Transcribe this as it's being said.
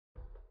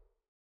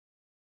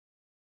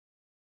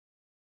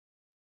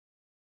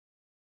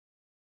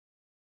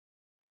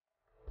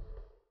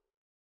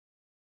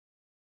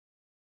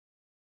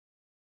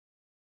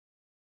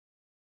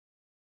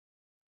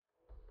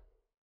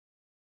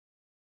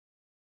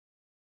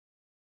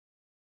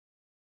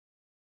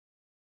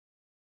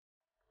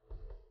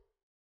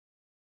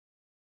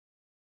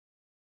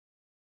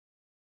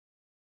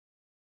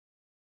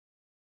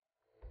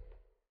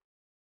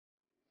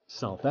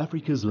South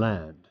Africa's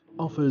land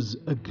offers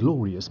a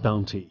glorious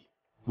bounty,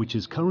 which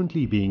is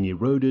currently being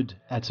eroded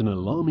at an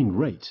alarming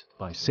rate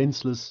by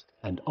senseless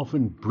and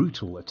often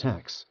brutal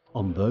attacks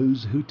on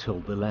those who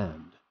till the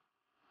land.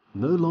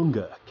 No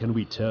longer can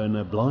we turn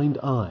a blind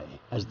eye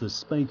as the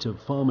spate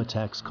of farm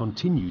attacks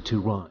continue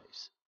to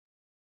rise.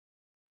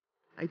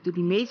 Hy het toe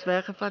die mes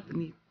weggevat en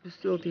die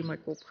pistool teen my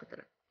kop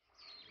gedruk.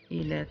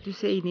 En toe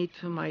sê hy net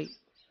vir my,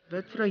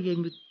 "Wat vrou, jy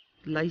moet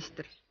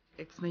luister,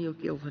 ek sny jou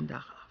keel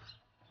vandag af."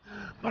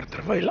 Maar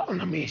terwyl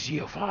ander mense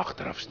jou van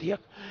agteraf steek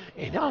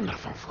en ander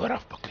van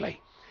vooraf beklei,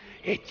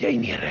 het jy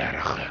nie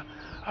regtig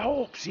 'n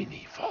opsie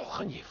nie,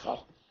 gaan jy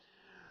val.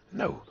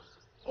 Nou,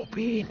 op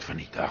die eind van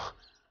die dag,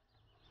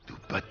 toe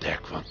bid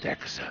ek, want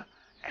ek is 'n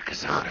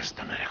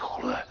Christen en ek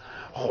glo,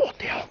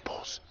 God help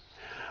ons.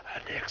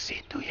 En ek sê,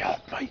 toe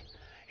help my,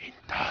 en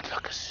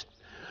dadelik is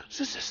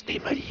soos 'n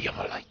stem uit die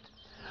hemel uit,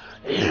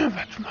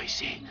 wat vir my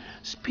sê,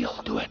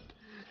 speel dood.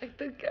 Ek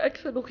dink ek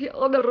sou nog die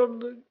ander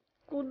ronde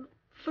kon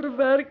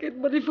verwerk het,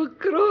 maar die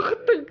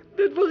verkrachting,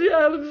 dit was die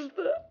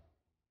ergste.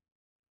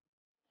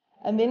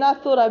 And then I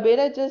thought I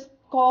better just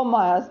call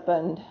my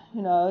husband,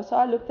 you know. So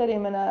I looked at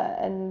him and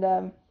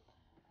I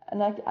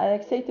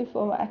said to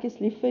him, "Ek is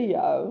lief vir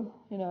jou,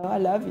 you know, I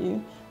love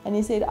you." And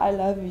he said, "I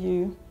love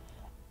you."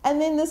 And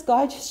then this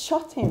guy just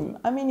shot him.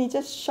 I mean, he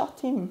just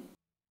shot him.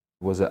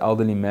 He was an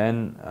elderly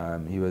man.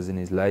 He was in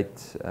his I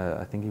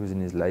think he was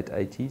in his late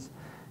 80s,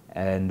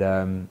 and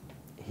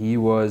he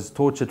was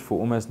tortured for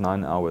almost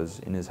 9 hours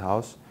in his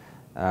house.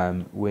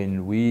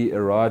 When we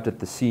arrived at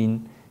the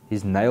scene,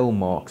 his nail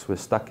marks were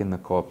stuck in the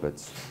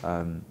carpets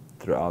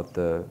throughout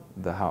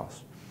the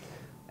house.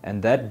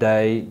 And that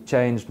day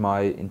changed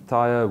my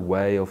entire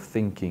way of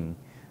thinking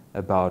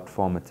about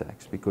farm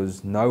attacks,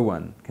 because no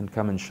one can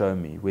come and show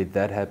me where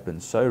that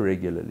happens so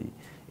regularly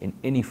in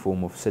any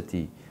form of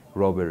city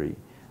robbery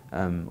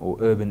or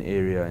urban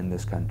area in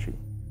this country.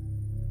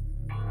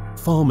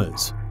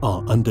 Farmers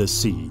are under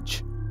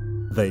siege.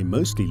 They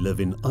mostly live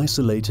in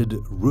isolated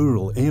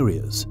rural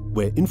areas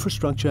where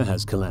infrastructure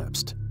has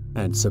collapsed,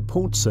 and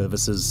support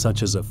services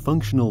such as a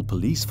functional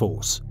police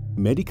force,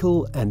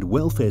 medical and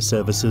welfare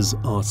services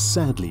are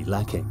sadly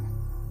lacking,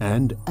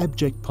 and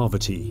abject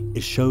poverty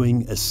is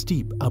showing a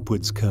steep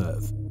upwards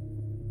curve.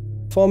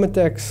 Farm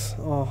attacks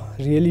are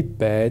really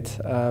bad.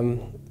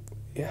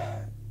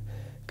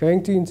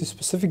 Going into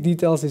specific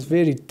details is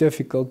very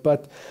difficult,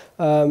 but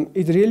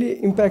it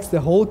really impacts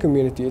the whole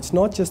community. It's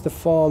not just the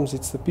farms,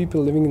 it's the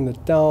people living in the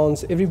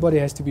towns. Everybody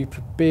has to be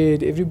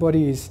prepared,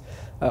 everybody is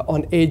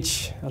on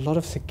edge, a lot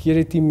of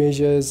security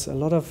measures, a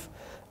lot of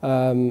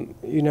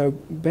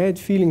bad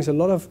feelings, a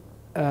lot of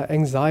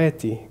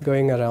anxiety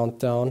going around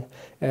town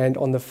and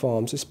on the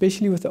farms,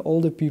 especially with the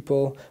older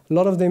people. A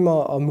lot of them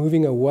are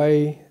moving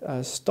away,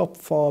 stop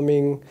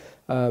farming.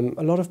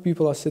 A lot of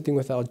people are sitting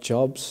without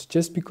jobs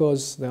just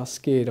because they are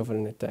scared of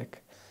an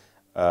attack.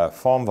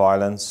 Farm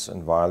violence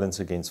and violence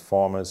against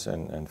farmers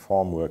and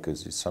farm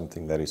workers is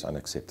something that is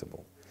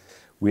unacceptable.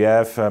 We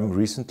have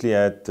recently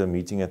had a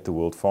meeting at the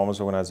World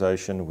Farmers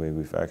Organization where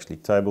we've actually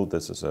tabled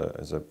this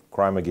as a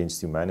crime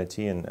against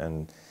humanity,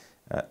 and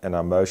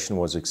our motion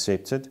was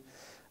accepted.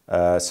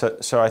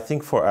 So I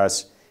think for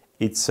us,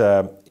 it's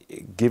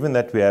given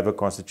that we have a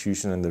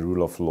constitution and the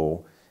rule of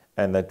law,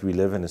 and that we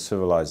live in a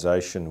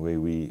civilization where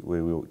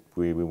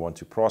we want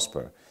to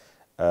prosper,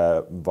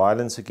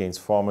 violence against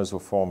farmers or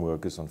farm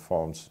workers on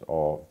farms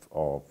are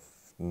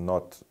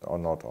not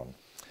on.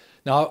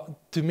 Now,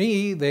 to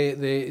me,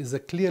 there is a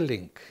clear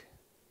link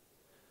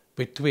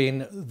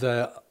between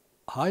the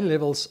high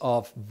levels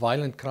of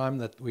violent crime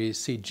that we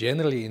see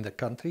generally in the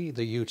country,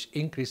 the huge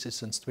increases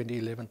since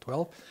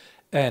 2011-12,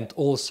 and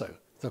also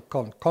the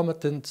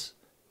concomitant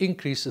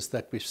increases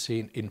that we've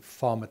seen in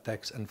farm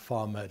attacks and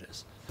farm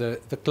murders.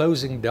 The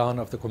closing down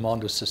of the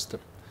commando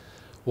system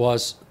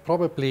was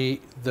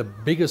probably the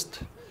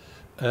biggest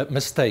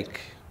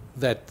mistake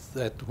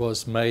that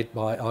was made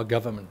by our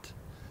government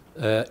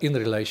in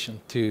relation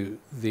to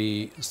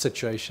the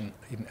situation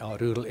in our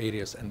rural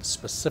areas, and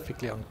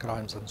specifically on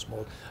crimes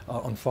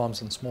on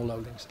farms and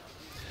smallholdings.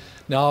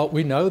 Now,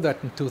 we know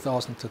that in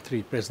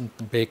 2003, President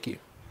Mbeki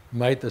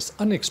made this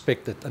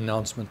unexpected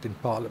announcement in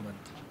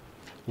Parliament,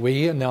 where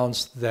he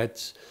announced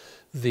that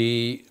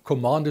the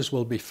commandos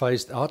will be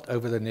phased out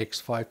over the next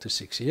 5 to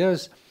 6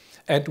 years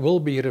and will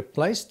be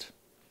replaced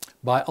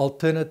by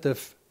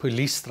alternative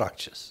police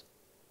structures.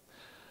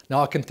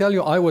 Now, I can tell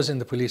you, I was in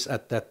the police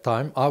at that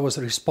time. I was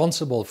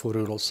responsible for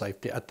rural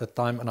safety at the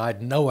time, and I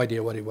had no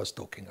idea what he was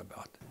talking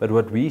about. But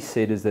what we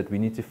said is that we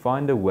need to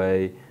find a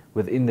way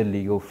within the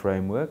legal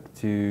framework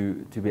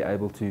to be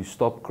able to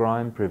stop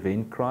crime,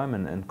 prevent crime,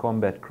 and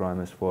combat crime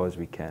as far as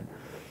we can.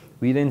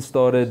 We then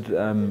started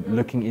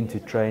looking into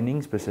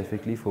training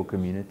specifically for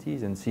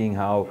communities and seeing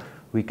how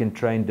we can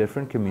train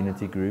different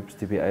community groups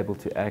to be able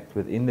to act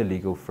within the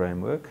legal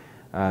framework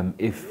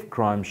if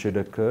crime should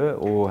occur,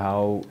 or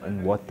how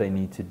and what they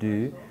need to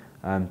do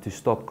to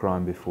stop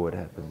crime before it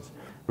happens.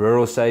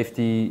 Rural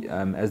safety,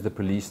 as the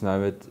police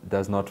know it,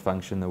 does not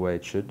function the way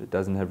it should. It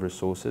doesn't have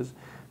resources.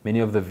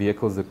 Many of the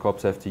vehicles the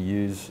cops have to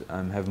use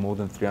have more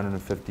than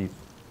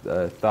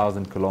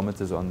 350,000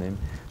 kilometers on them.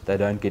 They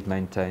don't get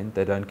maintained,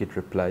 they don't get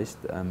replaced,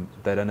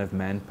 they don't have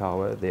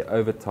manpower. Their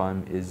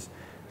overtime is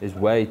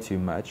way too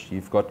much.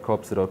 You've got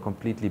cops that are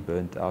completely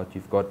burnt out.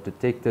 You've got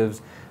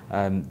detectives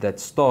that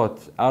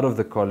start out of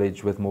the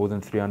college with more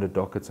than 300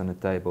 dockets on the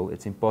table.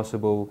 It's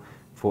impossible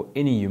for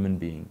any human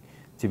being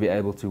to be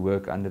able to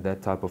work under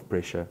that type of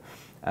pressure.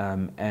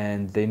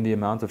 And then the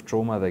amount of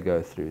trauma they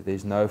go through.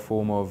 There's no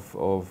form of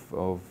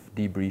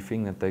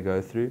debriefing that they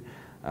go through.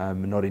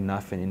 Not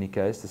enough in any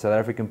case. The South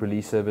African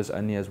Police Service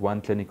only has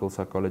one clinical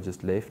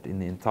psychologist left in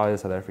the entire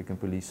South African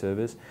Police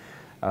Service.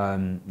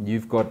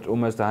 You've got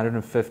almost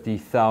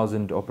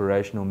 150,000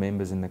 operational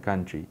members in the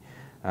country.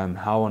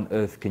 How on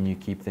earth can you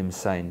keep them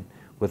sane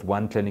with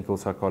one clinical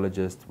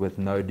psychologist with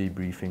no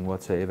debriefing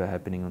whatsoever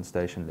happening on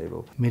station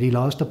level? Met die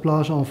laaste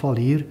plaasaanval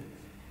hier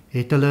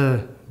het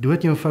hulle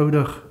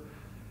doodeenvoudig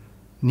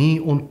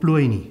nie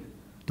ontplooi nie.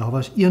 Daar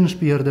was een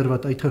speurder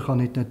wat uitgegaan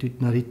het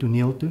na die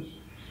toneel toe.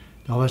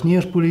 Daar was nie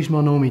eens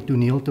polismanne om die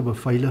toneel te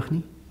beveilig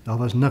nie. Daar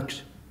was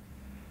niks.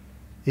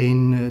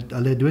 En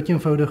hulle het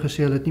doodeenvoudig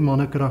gesê hulle het nie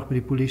mannekrag by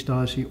die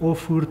polisiestasie of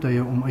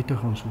voertuie om uit te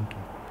gaan soontoe.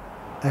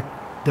 Ek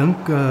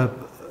dink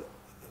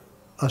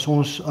as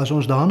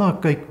ons daarna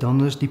kyk,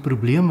 dan is die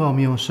probleem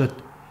waarmee ons sit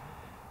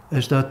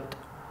is dat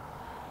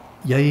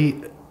jy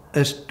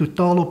is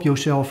totaal op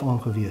jouself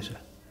aangewese.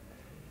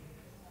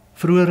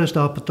 Vroeger is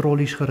daar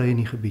patrollies gery in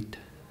die gebied.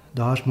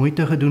 Daar's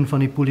moeite gedoen van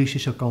die polisie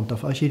se kant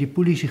af. As jy die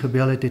polisie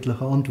gebel het, het hulle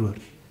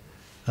geantwoord.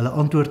 Hulle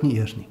antwoord nie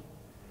eers nie.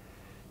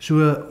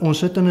 So ons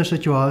sit in 'n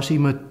situasie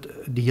met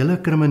die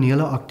hele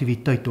kriminele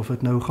aktiwiteit, of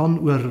dit nou gaan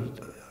oor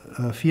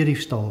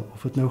veediefstal,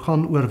 of dit nou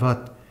gaan oor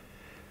wat.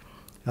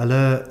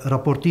 Hulle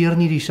rapporteer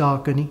nie die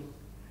sake nie.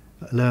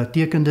 Hulle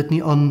teken dit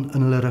nie aan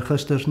in hulle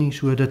registers nie,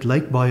 so dit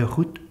lyk baie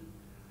goed.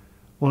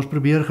 Ons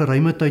probeer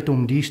geruime tyd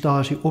om die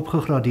stasie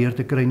opgegradeer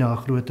te kry na 'n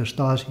groter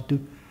stasie toe.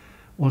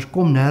 Ons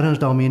kom nêrens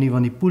daarmee nie,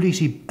 want die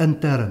polisie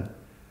intern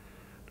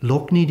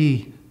lok nie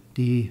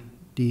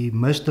die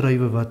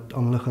misdrywe wat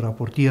aan hulle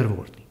gerapporteer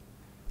word nie.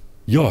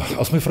 Ja,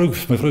 as my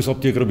vrou is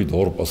apteker op die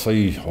dorp, as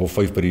sy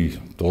 4:30 by die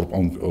dorp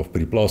of by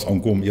die plaas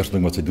aankom, eerste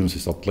ding wat sy doen, sy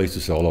stap kluis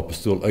toe, sy haal haar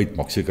pistool uit,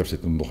 maak seker sy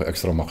het nog 'n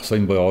ekstra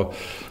magasyn by haar,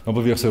 dan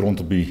beweeg sy rond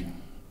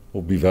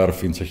op die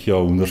werf en sy gee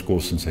haar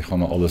hoenderskos en sy gaan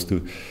na alles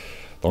toe.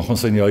 Dan gaan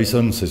sy in die huis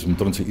in, sy is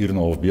omtrent so 1 uur en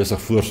 'n half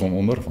besig voor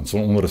sononder, want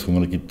sononder is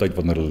gewoonlik die tyd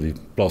wanneer hulle die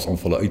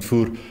plaasaanvalle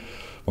uitvoer.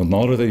 Want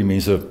nadat hy die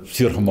mense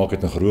seer gemaak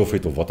het en geroof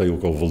het of wat hy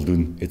ook al wil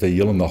doen, het hy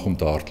die hele nag om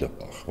te hardloop.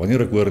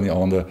 Wanneer ek hoor in die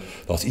aande,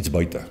 daar's iets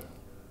buite,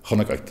 gaan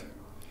ek uit.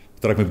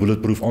 Ek trek my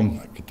bulletproof aan,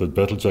 ek het 'n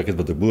battle jacket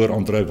wat ek boor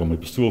aantrek, waar my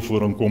pistool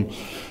vooraan kom,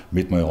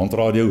 met my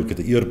handradio, ek het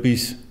 'n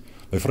earpiece,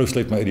 my vrou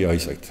sluit my uit die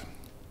huis uit.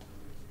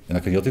 En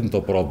ek kan heeltyd met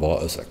haar praat,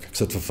 waar is ek? Ek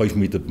sit vir 5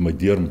 minute by my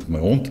deur met my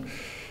hond,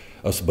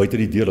 as buite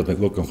die deur, dat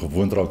ek ook kan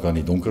gewoond raak aan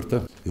die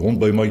donkerte. Die hond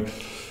by my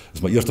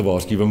is my eerste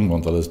waarskuwing,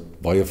 want hulle is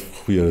baie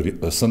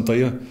goeie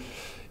sintuie.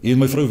 En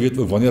my vrou weet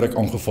ook, wanneer ek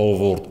aangeval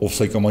word, of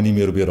sy kan my nie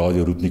meer op die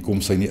radio roep nie,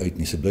 kom sy nie uit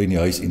nie, sy bly in die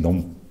huis, en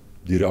dan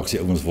die reaksie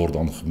ouens word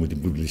dan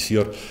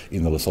gemobiliseer,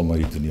 en hulle sal na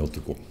die toneel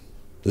toe kom.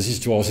 Dis die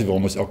situasie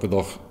waarom ons elke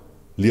dag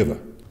lewe.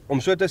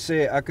 Om so te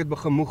sê, ek het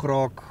begin moeg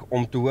raak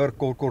om te hoor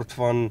kort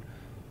van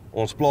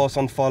ons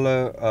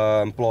plaasaanvalle,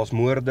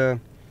 plaasmoorde.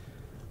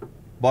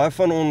 Baie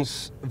van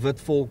ons wit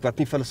volk wat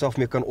nie vir hulle self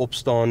meer kan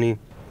opstaan nie.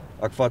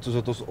 Ek vat soos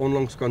wat ons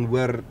onlangs kan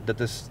hoor,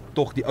 dit is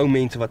tog die ou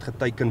mense wat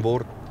geteiken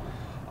word.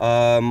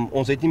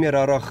 Ons het nie meer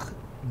regtig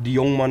die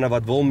jong manne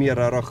wat wil meer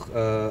regtig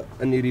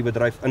in hierdie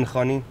bedryf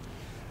ingaan nie.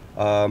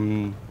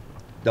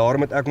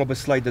 Daarom het ek maar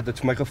besluit dat dit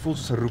vir my gevoel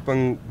soos 'n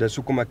roeping, dis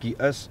hoekom ek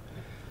hier is.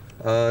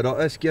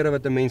 Daar is kere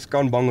wat 'n mens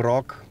kan bang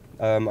raak.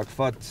 Ek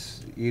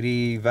vat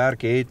hierdie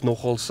werk het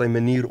nogal sy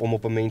manier om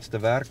op 'n mens te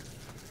werk.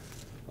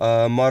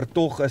 Maar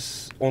tog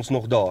is ons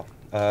nog daar.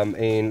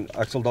 En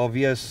ek sal daar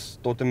wees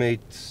tot en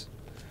met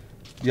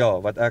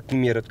wat ek nie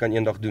meer dit kan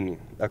eendag doen nie.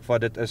 Ek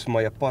vat dit is vir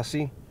my 'n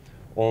passie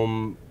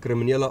om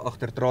kriminele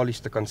agter tralies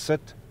te kan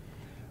sit.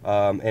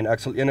 En ek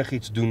sal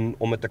enigiets doen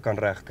om dit te kan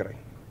regkry.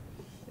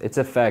 It's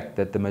a fact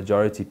that the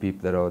majority of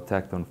people that are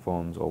attacked on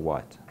farms are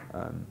white.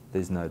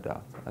 There's no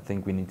doubt. I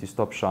think we need to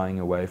stop shying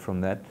away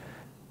from that.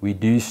 We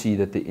do see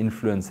that the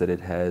influence that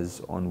it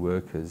has on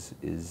workers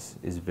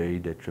is very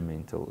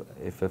detrimental.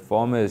 If a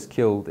farmer is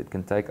killed, it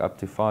can take up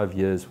to 5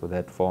 years for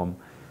that farm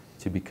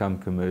to become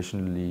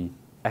commercially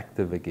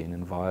active again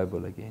and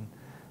viable again.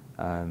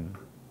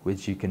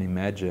 Which you can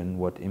imagine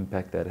what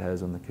impact that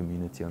has on the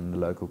community, on the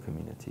local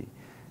community.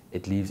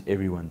 It leaves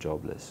everyone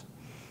jobless.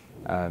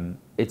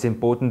 It's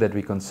important that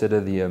we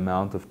consider the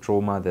amount of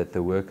trauma that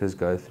the workers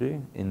go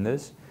through in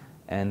this,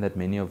 and that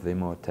many of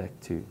them are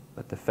attacked too.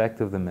 But the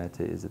fact of the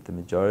matter is that the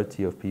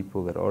majority of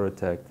people that are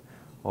attacked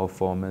are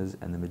farmers,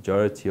 and the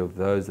majority of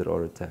those that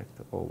are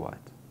attacked are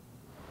white.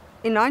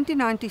 In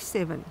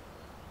 1997,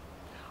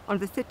 on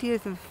the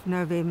 30th of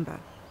November,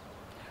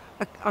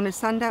 on a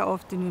Sunday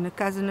afternoon, a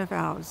cousin of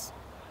ours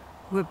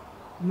were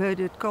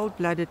murdered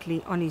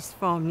cold-bloodedly on his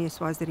farm near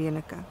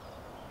Swaziland.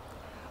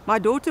 My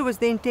daughter was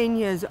then 10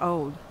 years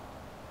old.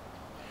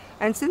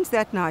 And since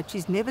that night,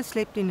 she's never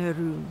slept in her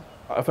room.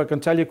 If I can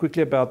tell you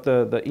quickly about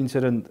the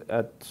incident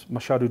at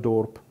Machado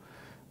Dorp,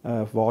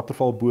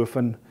 Waterval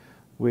Boven,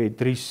 where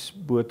Dries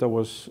Botha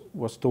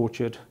was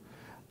tortured.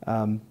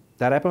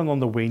 That happened on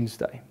the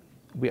Wednesday.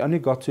 We only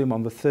got to him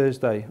on the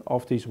Thursday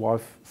after his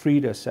wife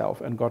freed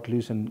herself and got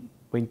loose and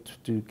went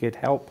to get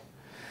help.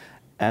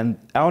 And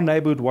our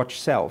neighborhood watch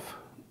self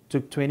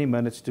took 20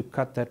 minutes to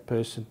cut that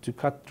person, to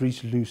cut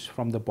Dries loose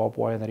from the barbed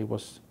wire that he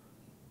was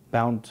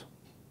bound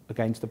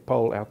against the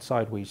pole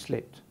outside where he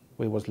slept,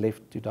 where he was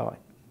left to die.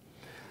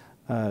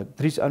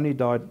 Dries only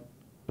died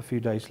a few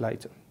days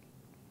later.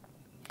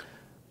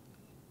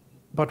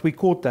 But we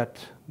caught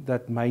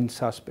that main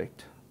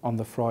suspect on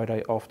the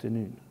Friday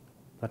afternoon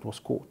that was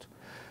caught.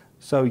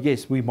 So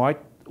yes, we might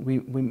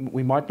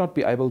not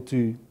be able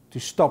to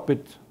stop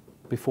it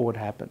before it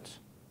happens.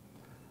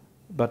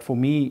 But for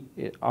me,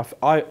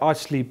 I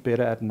sleep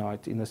better at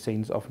night in the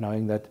sense of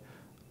knowing that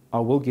I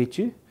will get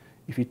you.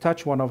 If you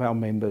touch one of our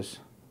members,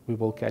 we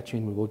will catch you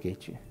and we will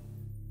get you.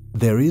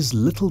 There is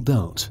little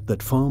doubt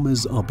that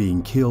farmers are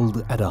being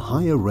killed at a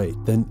higher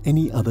rate than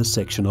any other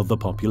section of the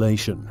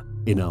population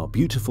in our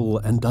beautiful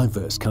and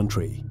diverse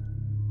country.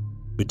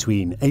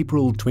 Between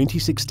April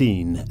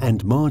 2016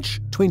 and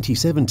March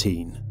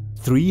 2017,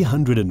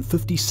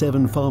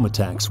 357 farm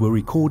attacks were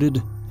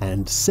recorded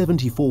and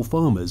 74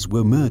 farmers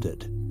were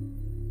murdered.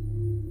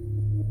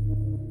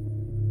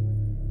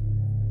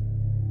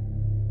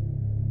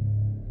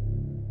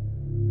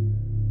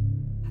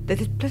 Dit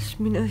het plus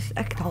minus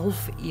ek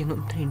 12:30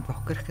 omtrent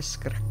wakker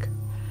geskrik.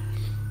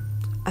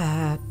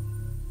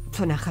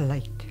 Van 'n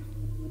geluid.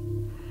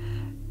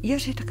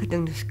 Eers het ek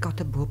gedink dis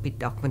katte bo op die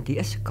dak, want die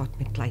is 'n kat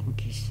met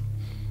kleintjies.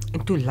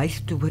 En toe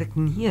luister toe hoor ek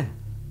nee.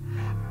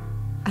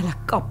 Hulle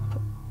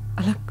kap.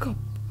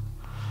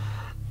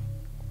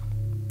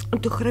 En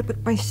toe gryp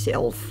ek my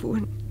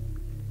selfoon.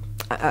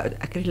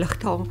 Ek het die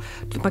ligte aan,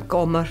 toe my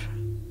kamer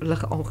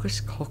lig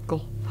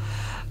aangeskakel.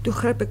 Toe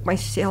gryp ek my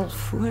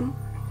selfoon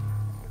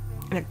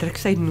en ek druk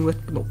sy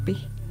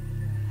noodknoppie.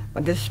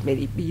 Want dit is met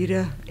die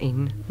bure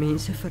en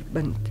mense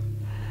verbind.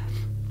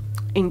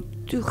 En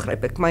toe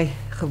gryp ek my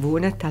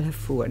gewone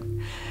telefoon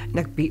en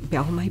ek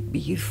bel my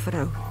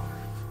buurvrou.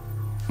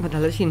 Want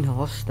hulle is die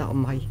naaste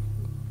aan my.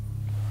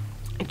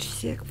 En toe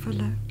sê ek vir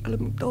hulle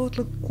moet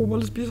dadelik kom,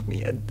 hulle is besig om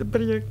in te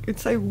breek. En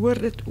sy hoor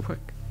dit ook.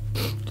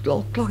 Toe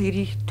al klaar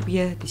hierdie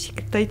twee, die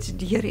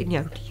sekuriteitsdeur en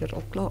jou deur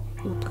al klaar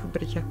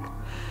oopgebreek.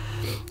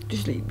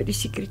 Dus by die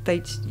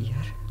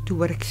sekuriteitsdeur, toe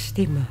hoor ek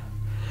stemme.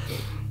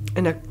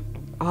 En ek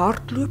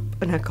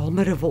hardloop en ek haal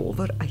my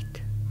revolver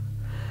uit.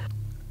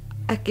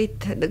 Ek het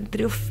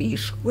 3 of 4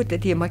 skote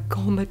teen my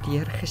kamer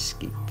deur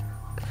geskiet.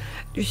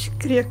 Toe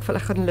skree ek vir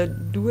hulle gaan hulle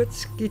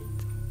doodskiet.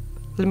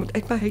 Hulle moet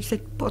uit my huis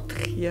uit pad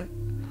gee.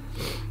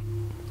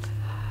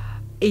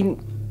 En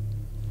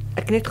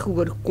ek net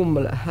gehoor kom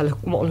hulle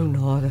kom al hoe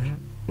nader.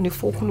 En die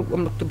volgende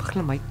oomblik toe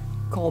begin my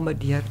kamer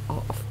deur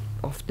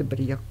af te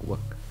breek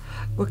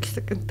ook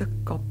stukkend te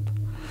kap.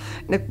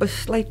 En ek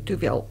besluit toe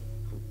wel,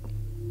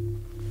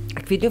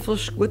 ek weet nie hoeveel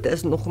skote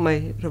is nog in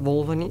my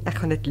revolver nie,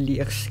 ek gaan dit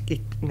leeg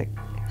skiet. En ek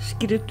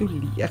skiet dit toe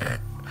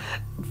leeg,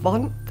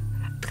 want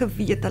ek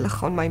geweet hulle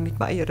gaan my met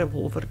my eie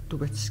revolver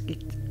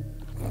doodskiet.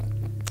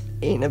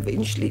 En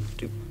eventually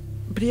toe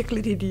breek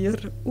hulle die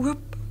deur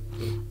oop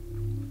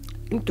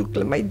en toe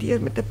klim my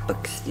deur met 'n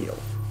piksteel.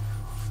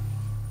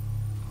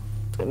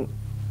 En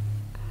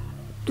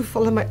toe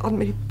val hy my aan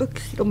met die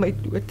piksteel om my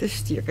dood te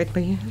steek. Uit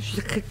my,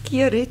 soos ek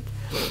gekeer het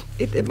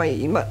hy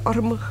my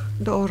arm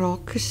daar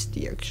raak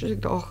gesteek, soos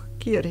ek daar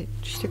gekeer het.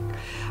 Dus ek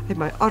het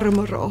my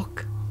arm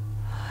raak.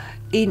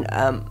 En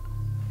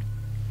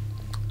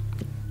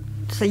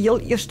sy heel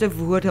eerste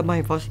woorde aan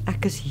my was,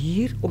 ek is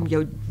hier om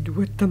jou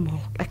dood te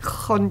maak. Ek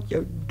gaan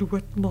jou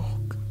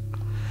doodmaak.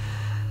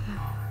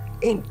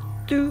 En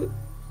toe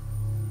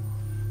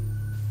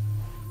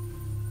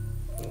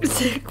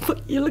sê ek van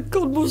julle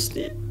kan mos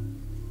nie.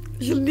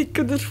 Julle nie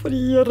kinders van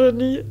die Here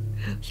nie.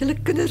 Julle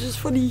kinders is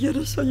van die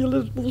Here, sal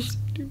julle mos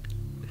nie doen.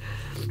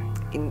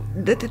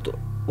 En dit het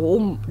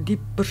hom, die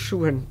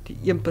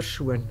een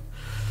persoon,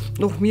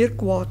 nog meer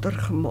kwaader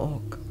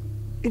gemaak.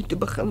 En toe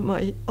begin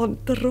my aan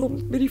te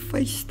rond met die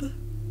vuiste.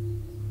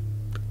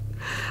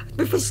 Het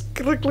my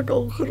verskriklik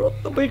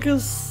aangeraak op my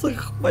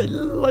gesig, my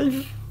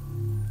lyf.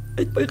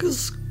 Het my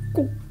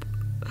geskop.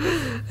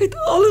 Het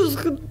alles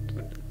gedoen.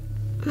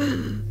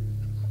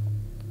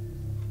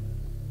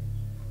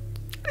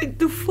 En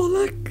toe val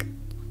ek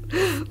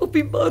op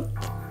die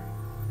mat.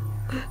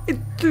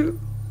 En toe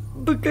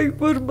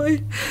bekyk oor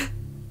my.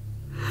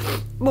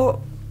 Maar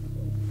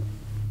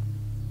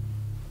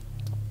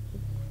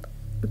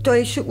toe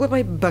hy so oor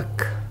my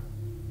buk.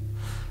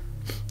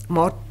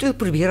 Maar toe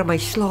probeer hy my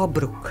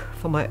slaapbroek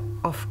van my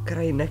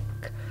afkry en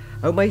ek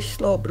hou my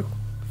slaapbroek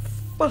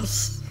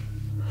vas.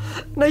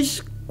 En hy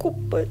skop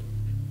my.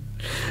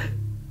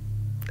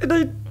 En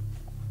hy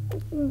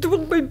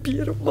dwing my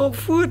been, maar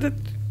voor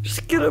dit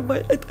skeer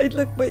my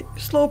uiteindelik my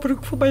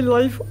slaapbroek van my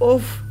lyf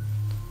af.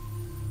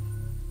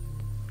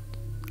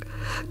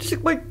 Dus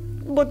ek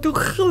maar toe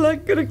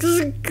gelijk en ek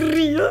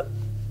skree.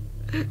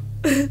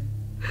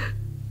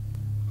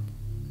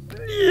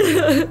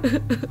 Nee,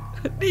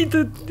 nie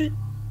dit nie.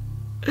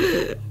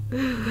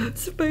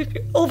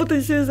 Al wat hy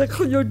sê is, ek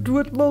gaan jou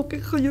doodmaak,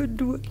 ek gaan jou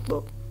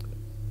doodmaak.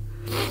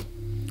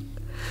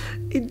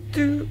 En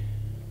toe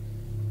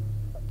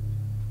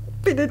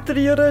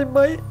penetreer hy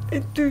my,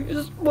 en toe,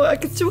 maar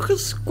ek het so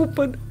geskop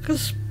en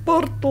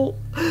gespartel.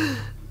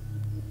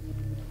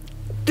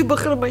 Toe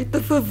begin my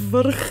te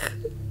verwrig.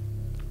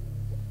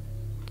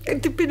 En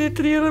toe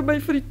penetreer hy my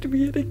vir die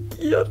tweede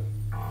keer.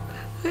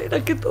 En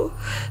ek het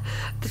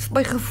dit is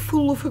my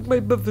gevoel of ek my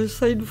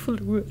bewussyn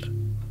verloor.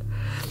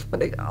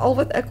 Want al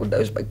wat ek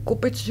onthou is my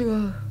kop het so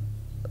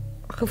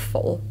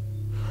geval.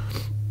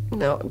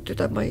 Nou, en toe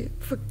het hy my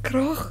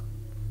verkrag.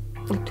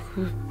 En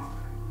toe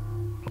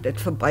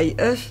dit verby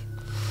is,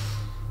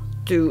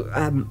 toe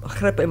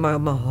gryp hy my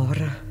aan my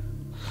hare.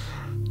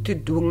 Toe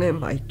dwing hy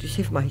my, toe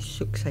sê vir my,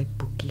 soek sy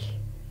boekie.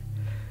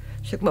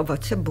 Sê ek, maar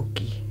wat se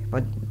boekie?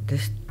 Want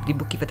dis die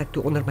boekie wat ek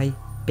toe onder my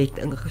bed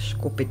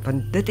ingeskop het,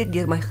 want dit het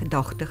deur my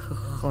gedagte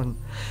gegaan.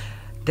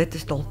 Dit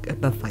is dalk 'n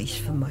bewys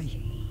vir my.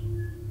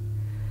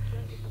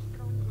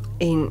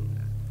 En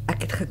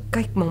ek het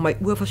gekyk, maar my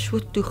oë was so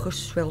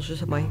toegeswel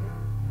soos my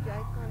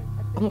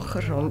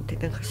aangerand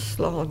het en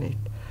geslaan het,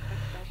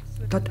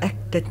 dat ek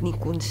dit nie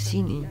kon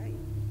sien nie.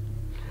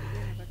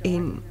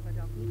 En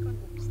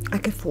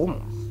ek het vir hom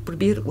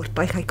probeer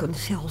oortuig, hy kan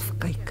self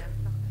kyk.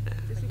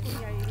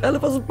 Hulle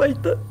was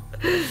buite.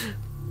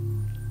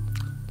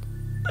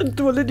 En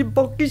toe hulle die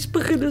bakkies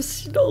begin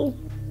sien al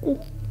kom,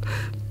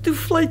 toe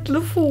vlieg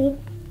hulle vir hom.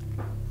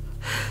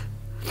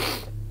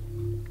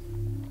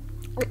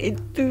 En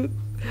toe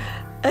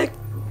ek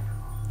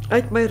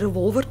uit my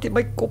revolver teen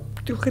my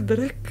kop toe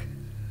gedruk.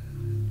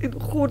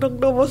 En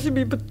goddank, dan was hy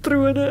my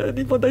patrone en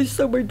nie, want hy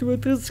sou my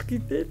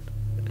doodgeskiet het.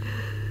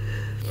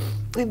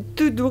 En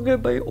toe dwing hy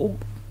my om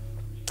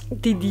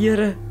die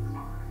deure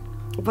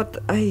wat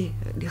hy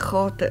die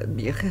gate in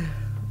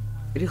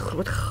die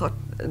groot gat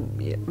in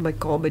my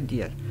kamer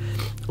deur,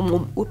 om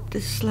hom oop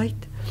te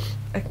sluit.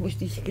 Ek moes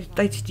die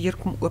sekuriteitsdeur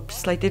kom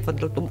oopsluit het, want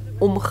hulle het hom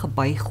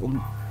omgebuig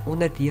om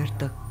onder deur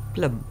te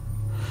klim.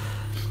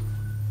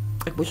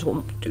 Ek moes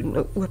hom toe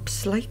nou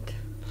oopsluit.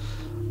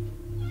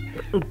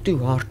 En toe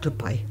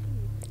hardloop hy.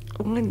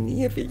 O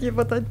nee, weet jy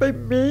wat, hy het my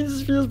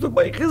menswees by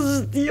my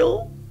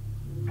gesteel.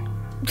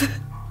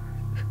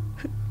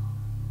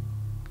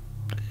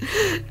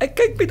 Ek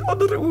kyk met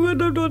ander oë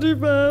nou na die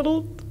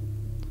wêreld.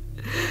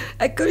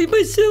 Ek kan nie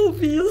myself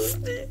wees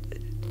nie.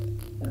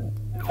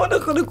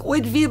 Wanneer gaan ek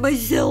ooit weer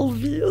myself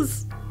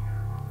wees?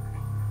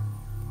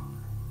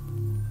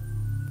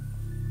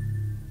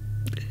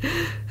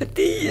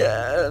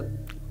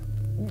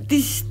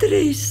 Die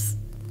stres,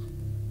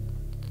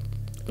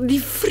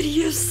 die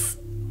vrees.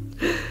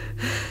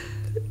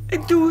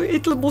 En toe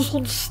het hulle mos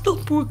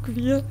ontsnap ook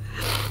weer.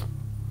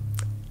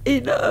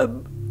 En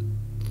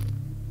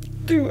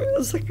toe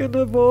as ek in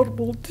 'n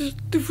warmel,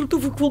 toe voel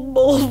of ek wil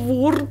mal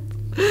word.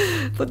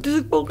 Want dis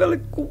ek bang hulle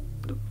kom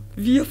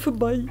weer vir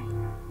my.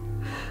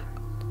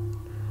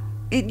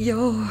 En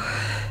ja,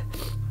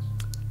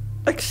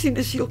 ek sien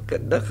 'n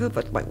sielkundige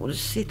wat my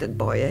ontsettend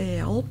baie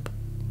help.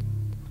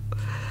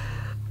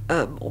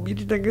 Om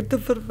hierdie dinge te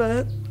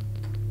verwerk.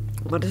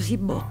 Maar dit is nie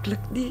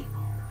maklik nie.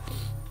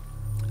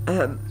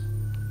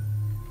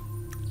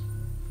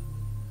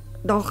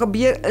 Dan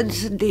gebeur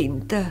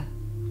insidente.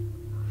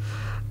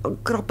 Dan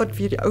krap het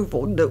weer die ou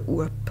wonde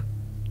oop.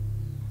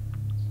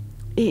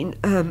 En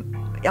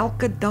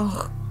elke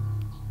dag,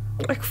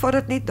 ek vat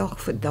dit net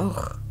dag vir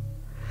dag.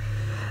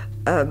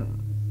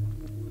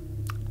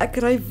 Ek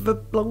ry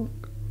wiplank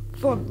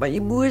van my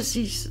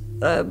emosies.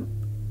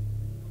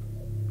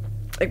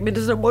 Ek meen,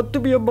 dit is nou maar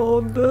 2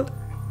 maande.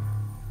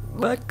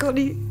 Maar ek kan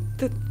nie,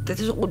 dit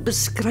is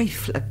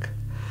onbeskryflik.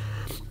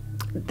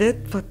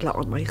 Dit wat hulle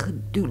aan my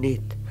gedoen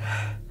het.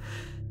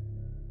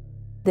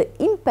 The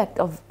impact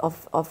of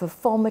a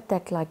farm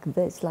attack like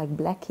this, like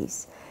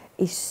Blackies,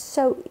 is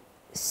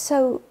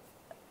so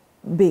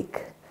big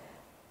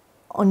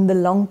on the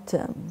long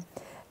term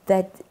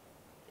that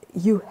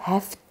you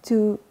have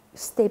to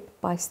step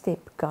by step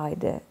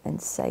guide her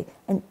and say,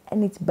 and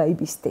it's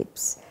baby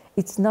steps.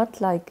 It's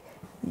not like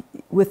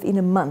within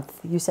a month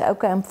you say,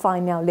 okay, I'm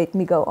fine now, let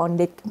me go on,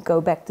 let me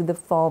go back to the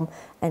farm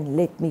and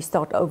let me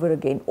start over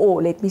again,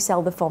 or let me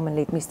sell the farm and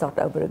let me start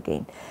over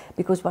again.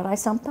 Because what I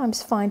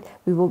sometimes find,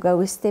 we will go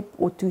a step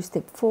or 2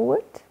 steps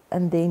forward,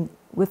 and then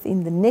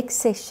within the next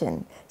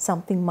session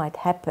something might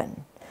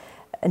happen,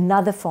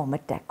 another farm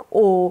attack,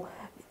 or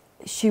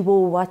she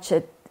will watch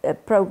a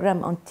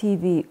program on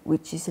TV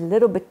which is a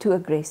little bit too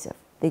aggressive,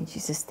 then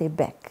she's a step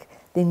back,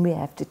 then we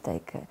have to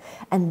take her.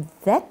 And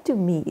that to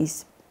me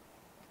is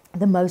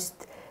the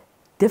most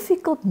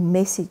difficult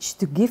message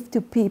to give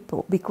to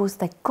people, because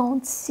they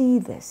can't see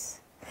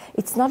this.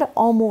 It's not an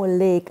arm or a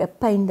leg, a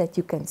pain that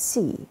you can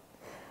see.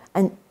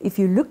 And if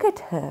you look at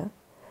her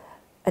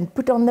and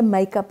put on the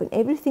makeup and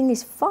everything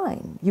is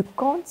fine, you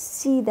can't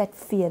see that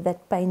fear,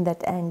 that pain,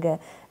 that anger,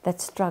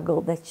 that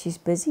struggle that she's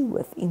busy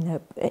with in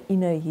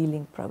her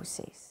healing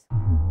process.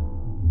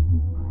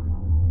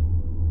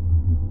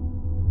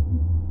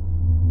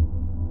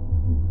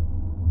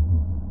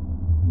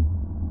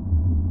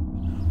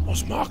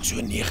 Ons maak so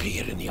 9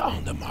 uur in die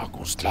aande maak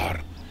ons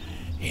klaar.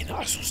 En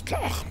as ons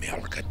klaar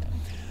gemelk het,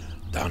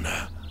 dan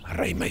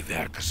ry my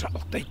werkers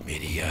altyd met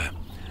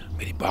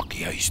die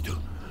bakkie huis toe.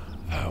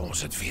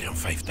 Ons het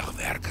 54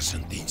 werkers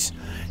in diens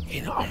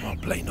en almal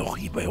bly nog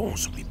hier by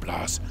ons op die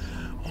plaas.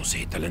 Ons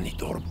het hulle nie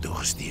dorp toe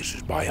gestuur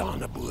soos baie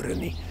ander boere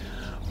nie,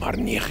 maar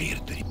 9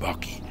 uur toe die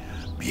bakkie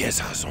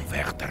besig is om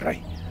weg te ry.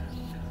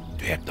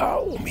 Toe ek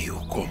daar om die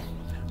hoek kom,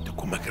 toe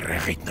kom ek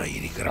reguit na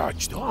hierdie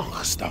garage toe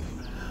aangestap.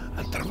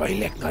 En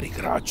terwyl ek na die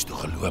garage toe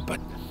geloop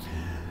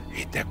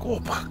het ek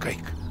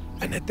opgekyk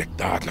en het ek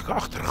dadelik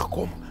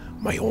agtergekom,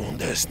 my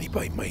honde is nie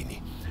by my nie.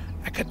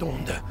 Ek het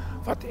honde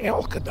wat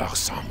elke dag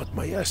saam met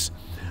my is,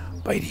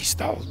 by die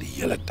stal die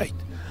hele tyd.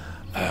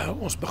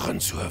 Ons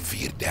begin so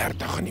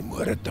 4:30 in die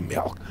môre te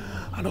melk,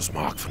 en ons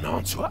maak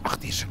vanaand so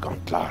 8 uur se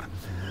kant klaar.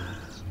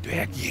 Toe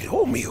ek hier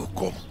om die hoek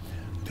kom,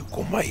 toe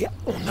kom my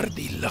onder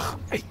die lig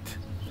uit.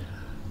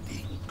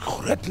 Die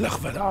groot lig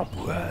wat daar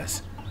bo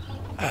is,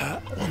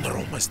 onder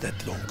hom is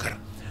dit donker.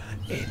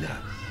 En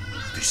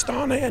toe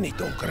staan hy in die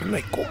donker en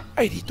hy kom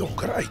uit die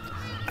donker uit.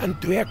 En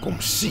toe ek hom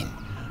sien,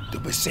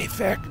 toe besef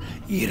ek,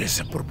 hier is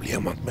 'n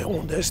probleem want my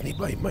honde is nie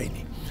by my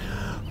nie.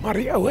 Maar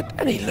die ou het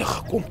in die lig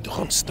gekom, toe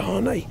gaan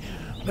staan hy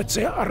met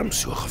sy arm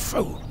so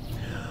gevou.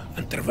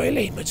 En terwyl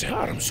hy met sy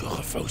arm so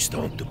gevou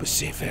staan, toe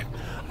besef ek,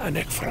 en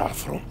ek vra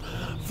vir hom,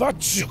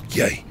 wat soek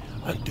jy?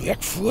 En toe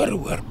ek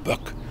voorhoor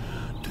buk,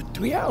 toe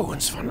 2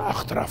 ouens van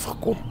agteraf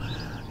gekom.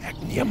 Ek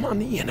neem aan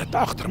die een het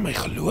agter my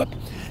geloop,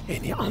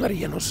 en die ander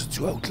een, ons het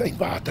so 'n klein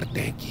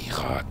watertankie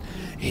gehad,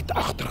 het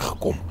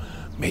agtergekom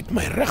met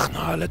my rug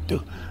na hulle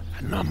toe,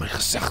 en na my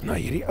gesig na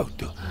hierdie ou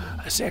toe,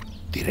 is ek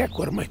direk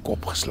oor my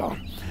kop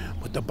geslaan,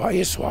 met 'n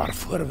baie swaar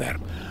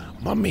voorwerp,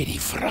 maar met die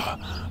vraag,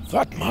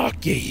 wat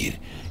maak jy hier?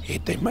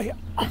 Het hy my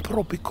amper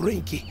op die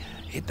kroontjie,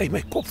 het hy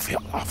my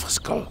kopvel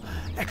afgeskil.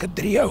 Ek het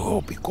 3 oue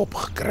op die kop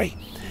gekry,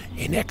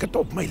 en ek het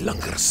op my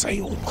linkersy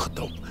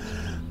omgedop.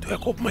 Toe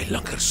ek op my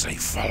linkersy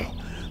val,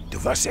 toe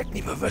was ek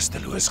nie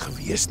bewusteloos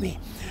gewees nie.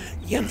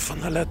 Een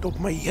van hulle het op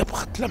my heup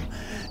geklim,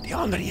 die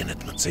ander een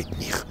het met sy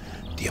knie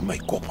teen my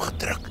kop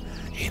gedruk,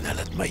 en hulle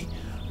het my,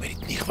 met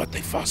die knie wat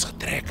hy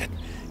vasgetrek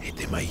het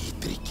hy my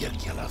 3 keer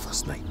keel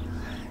afgesny.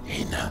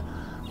 En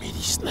met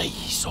die sny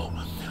hierso,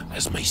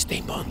 is my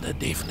stembande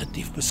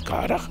definitief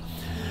beskadig.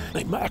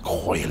 Maar ek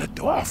gooi hulle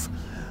toe af,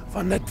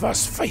 want dit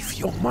was 5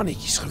 jong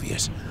mannetjies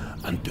gewees.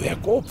 En toe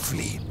ek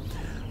opvlie,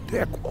 toe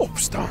ek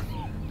opstaan,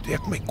 toe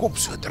ek my kop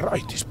so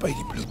draai, is by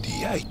die bloed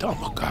die uit aan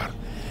mekaar.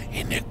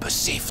 En ek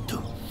besef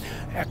toe,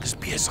 ek is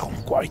besig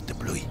om kwaai te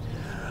bloei.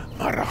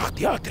 Maar ag,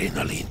 die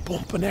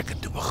adrenalienpomp en ek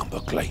het toe begin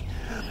beklei.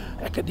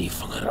 Ek het die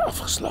vinger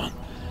afgeslaan,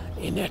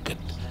 en ek het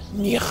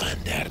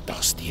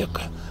 39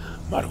 steke,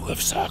 maar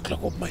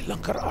hoofsaaklik op my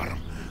linkerarm,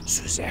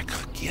 soos ek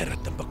gekeer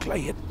het en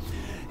beklei het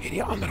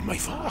die ander my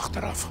van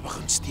agteraf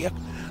begin steek,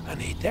 en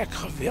het ek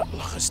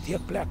geweldige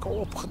steekplekke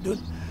opgedoen,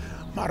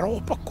 maar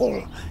op 'n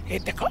kol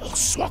het ek al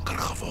swakker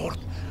geword.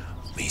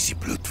 Mens die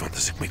bloed, want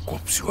as ek my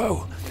kop so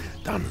hou,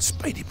 dan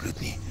spuit die bloed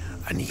nie.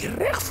 En hier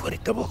reg voor die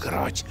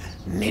dubbelgarage,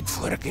 net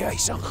voor ek die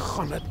huis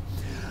aangegaan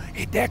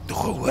het ek toe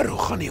gehoor hoe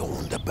gaan die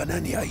honde binne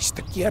in die huis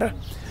te kere,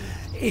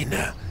 en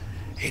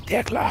het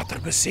ek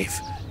later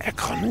besef, ek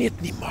gaan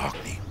net nie maak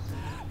nie.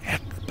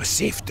 Ek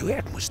besef toe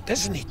ek moes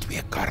tussen die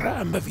 2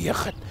 karre in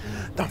beweeg het,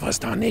 dan was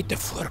daar net 'n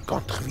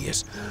voorkant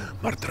gewees,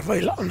 maar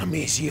terwyl ander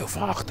mense jou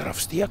van agteraf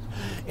steek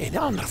en die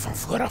ander van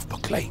vooraf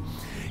beklei,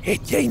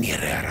 het jy nie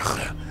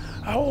regtig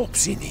 'n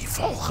opsie nie,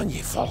 gaan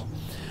jy val.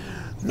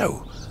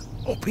 Nou,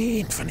 op die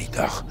eind van die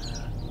dag,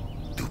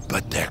 toe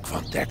bid ek,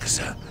 want ek is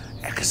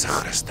 'n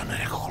Christen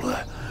en ek glo,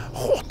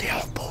 God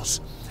help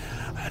ons.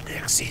 En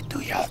ek sê,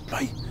 toe help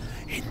my,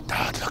 en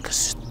dadelik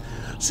is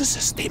soos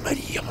 'n stem uit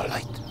die hemel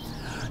uit,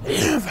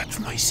 wat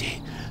vir my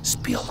sê,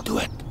 speel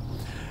dood.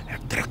 Ek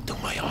druk toe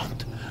my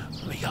hand,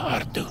 my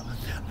hart toe,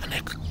 en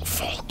ek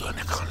val toe en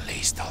ek gaan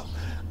lê stil.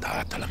 Daar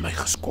het hulle my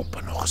geskop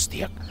en nog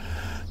gesteek,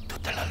 toe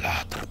het hulle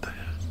later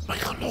my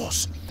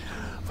gelos.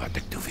 Wat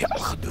ek toe weer al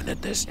gedoen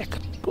het is, ek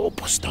het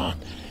opgestaan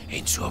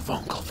en so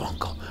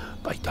wankel,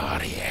 by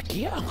daardie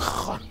hekkie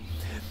ingegaan.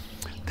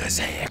 Dis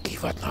 'n hekkie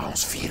wat na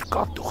ons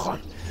vierkant toe gaan,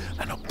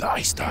 en op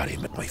daai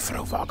stadium met my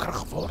vrou wakker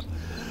geword.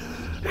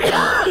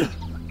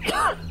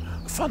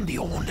 Van die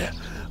honde,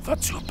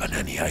 wat so binne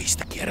in die huis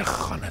te kere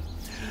gegaan het.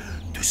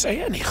 Toe sy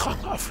in die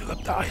gang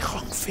afloop, daai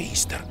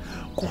gangvenster,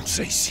 kon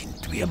sy sien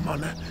 2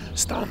 manne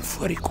staan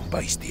voor die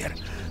kombuisdeur,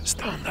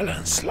 staan hulle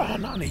en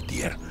slaan aan die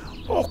deur,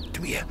 ook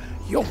 2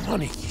 jong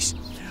mannetjies.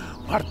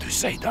 Maar toe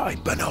sy daai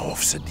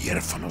binnehofse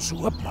deur van ons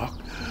oopmaak,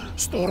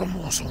 storm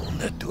ons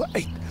honde toe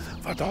uit,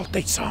 wat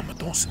altyd saam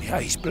met ons in die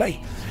huis bly,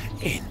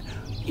 en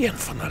een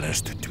van hulle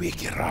is toe 2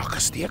 keer raak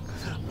gesteek,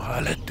 maar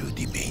hulle toe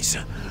die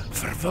mense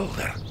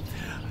verwilder.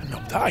 En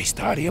op daai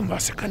stadium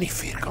was ek aan die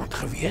vierkant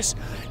gewees,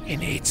 en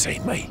het sy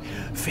my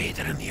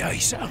verder in die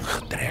huis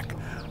ingetrek,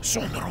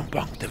 sonder om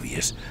bang te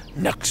wees,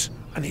 niks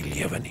aan die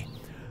lewe nie.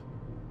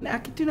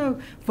 Ek het toe nou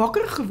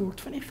wakker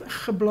geword van die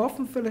geblaaf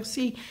en vir hulle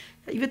sê,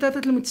 jy weet dat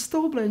hulle moet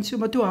stil bly en so,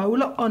 maar toe hou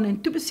hulle aan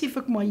en toe besef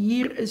ek maar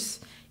hier is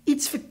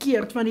iets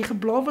verkeerd, want die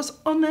geblaaf was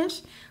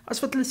anders as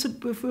wat hulle so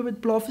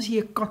byvoorbeeld blaaf as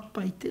jy 'n kat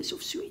byt is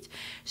of so iets.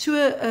 So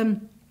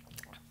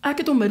ek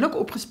het onmiddellik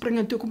opgespring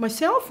en toe ek op my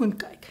selfoon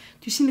kyk,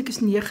 toe sien ek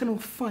is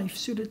 9:05,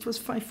 so dit was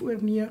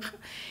 5:09.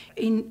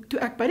 En toe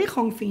ek by die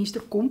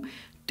gangvenster kom,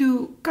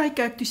 toe kyk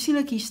ek, toe sien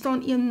ek hier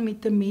staan een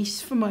met 'n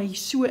mes vir my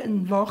so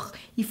in wag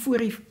hier voor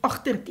die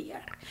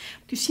agterdeur.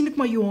 Toe sien ek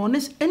maar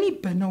Johannes in die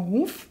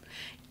binnehof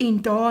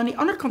en daar aan die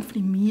ander kant van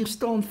die muur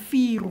staan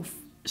 4 of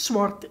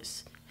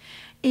swartes.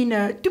 En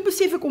toe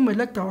besef ek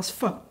onmiddellik daar's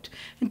fout.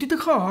 En toe het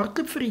ek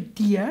gehardloop vir die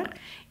deur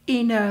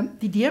en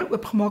die deur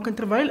oopgemaak en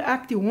terwyl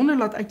ek die honde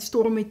laat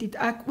uitstorm het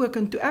ek ook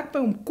en toe ek by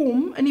hom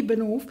kom in die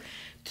binnehof,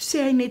 toe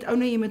sê hy net ou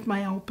nee, jy moet my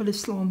help, hulle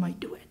slaan my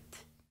dood.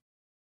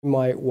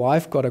 My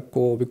wife got a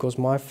call because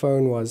my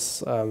phone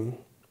was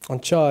on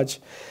charge,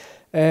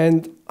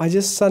 and I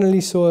just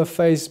suddenly saw her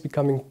face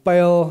becoming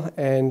pale,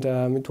 and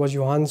it was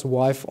Johan's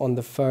wife on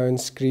the phone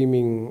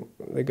screaming,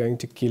 "They're going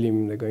to kill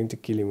him, they're going to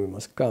kill him, we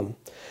must come."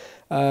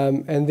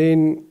 And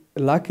then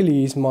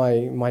luckily he's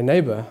my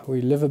neighbor.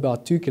 We live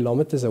about 2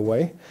 kilometers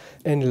away,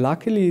 and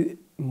luckily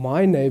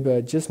my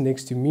neighbor just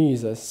next to me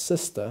is a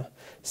sister.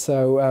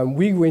 So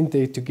we went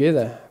there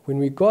together. When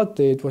we got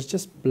there, it was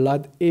just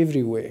blood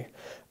everywhere.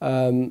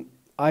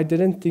 I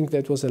didn't think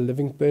that was a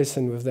living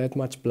person with that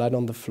much blood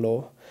on the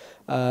floor.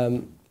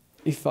 I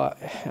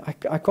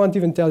can't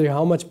even tell you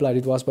how much blood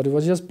it was, but it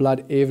was just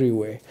blood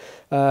everywhere.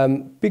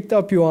 Picked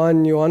up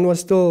Johan. Johan was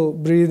still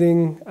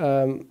breathing.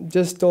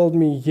 Just told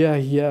me,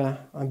 here,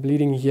 I'm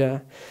bleeding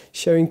here,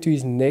 showing to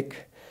his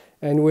neck.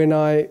 And when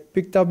I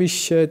picked up his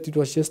shirt, it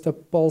was just a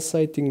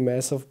pulsating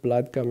mass of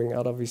blood coming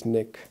out of his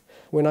neck.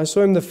 When I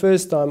saw him the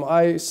first time,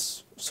 I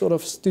sort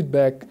of stood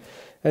back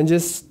and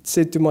just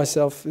said to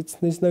myself,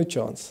 there's no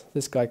chance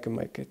this guy can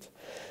make it.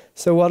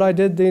 So what I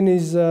did then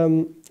is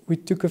we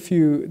took a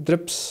few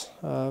drips,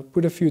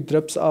 put a few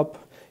drips up.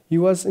 He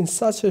was in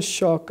such a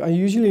shock. I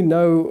usually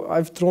know,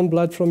 I've drawn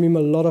blood from him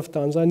a lot of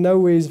times. I know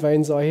where his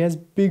veins are. He has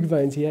big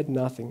veins. He had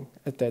nothing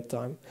at that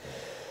time.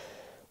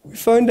 We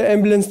phoned the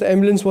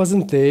ambulance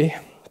wasn't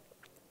there.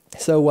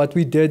 So what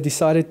we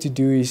decided to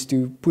do is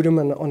to put him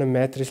on a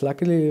mattress.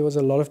 Luckily there was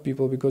a lot of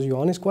people because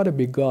Johan is quite a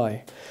big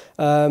guy.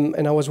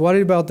 And I was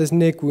worried about this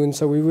neck wound,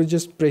 so we were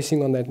just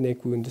pressing on that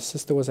neck wound. The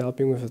sister was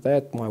helping with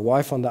that, my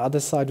wife on the other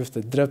side with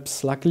the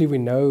drips. Luckily we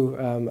know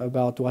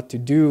about what to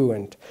do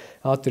and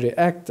how to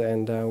react,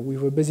 and we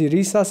were busy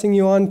resuscitating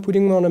Johan,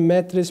 putting him on a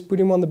mattress,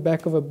 putting him on the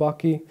back of a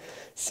bakkie,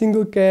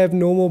 single cab,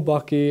 normal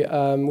bakkie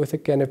with a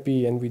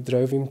canopy, and we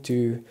drove him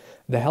to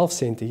the health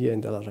center here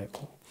in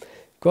Delareyville.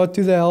 Got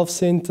to the health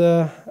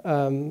center,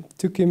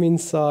 took him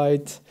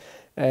inside,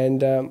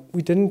 and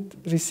we didn't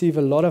receive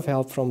a lot of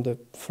help from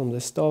the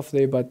staff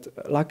there, but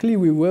luckily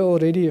we were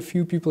already a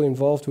few people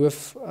involved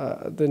with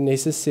the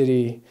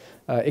necessary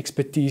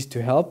expertise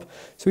to help.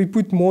 So we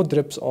put more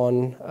drips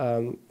on.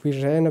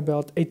 We ran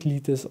about 8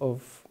 liters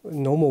of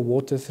normal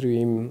water through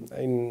him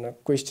in a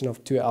question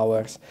of 2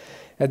 hours.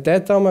 At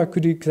that time I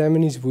could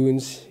examine his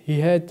wounds.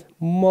 He had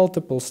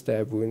multiple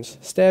stab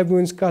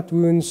wounds, cut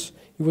wounds.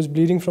 He was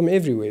bleeding from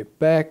everywhere,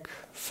 back,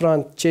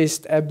 front,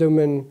 chest,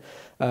 abdomen,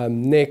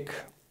 neck.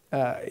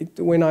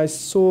 When I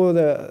saw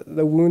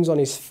the wounds on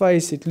his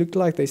face, it looked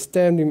like they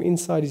stabbed him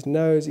inside his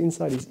nose,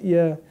 inside his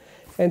ear,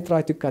 and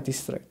tried to cut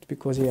his throat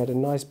because he had a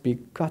nice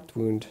big cut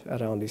wound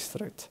around his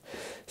throat.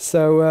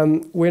 So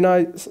when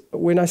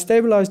I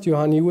stabilized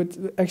Johan, he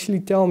would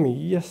actually tell me,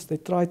 yes, they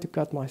tried to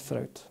cut my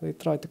throat. They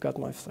tried to cut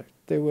my throat.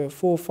 There were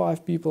 4 or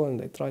 5 people and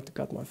they tried to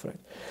cut my throat.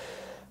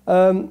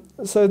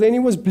 So then he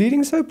was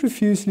bleeding so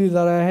profusely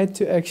that I had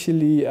to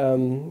actually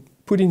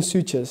put in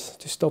sutures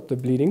to stop the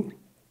bleeding.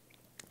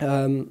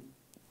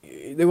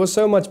 There was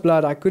so much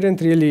blood, I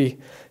couldn't really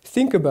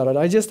think about it.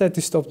 I just had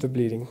to stop the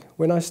bleeding.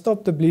 When I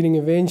stopped the bleeding,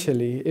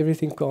 eventually,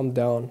 everything calmed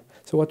down.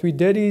 So what we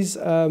did is,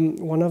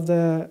 one of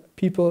the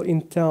people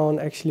in town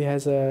actually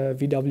has a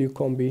VW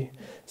Combi.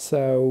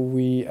 So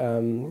we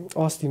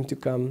asked him to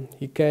come.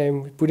 He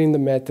came, we put in the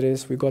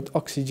mattress, we got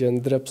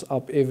oxygen, drips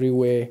up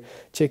everywhere,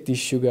 checked his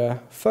sugar,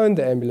 phoned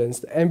the ambulance.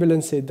 The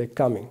ambulance said they're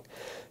coming.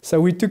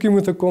 So we took him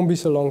with the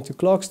Combis along to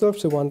Klerksdorp,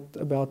 so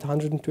about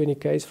 120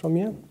 k's from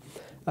here.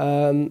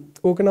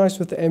 Organized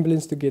with the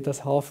ambulance to get us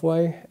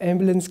halfway.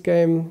 Ambulance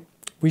came,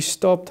 we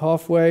stopped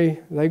halfway,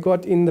 they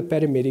got in the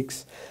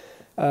paramedics,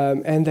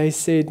 and they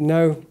said,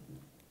 no,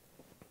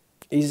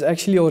 he's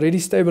actually already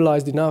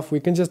stabilized enough, we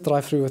can just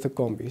drive through with a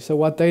Combi. So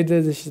what they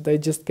did is they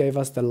just gave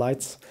us the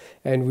lights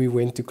and we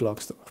went to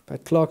Klerksdorp.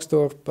 At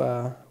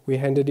Klerksdorp, we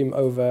handed him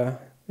over.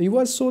 He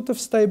was sort of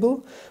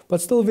stable,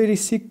 but still very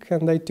sick,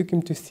 and they took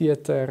him to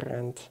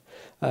theater,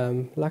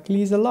 and luckily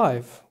he's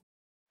alive.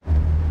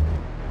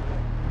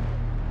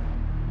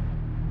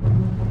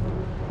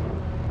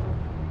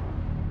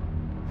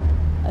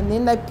 And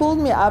then they pulled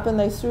me up and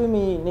they threw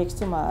me next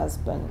to my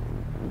husband,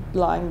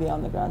 lying there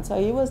on the ground. So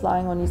he was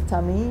lying on his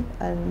tummy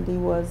and he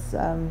was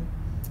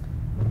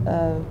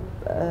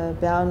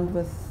bound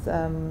with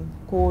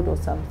cord or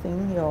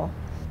something. Yeah.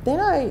 Then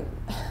I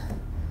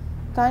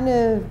kind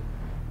of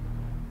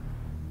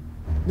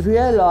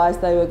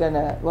realized they were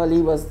gonna, well,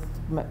 he was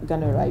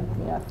gonna rape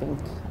me, I think.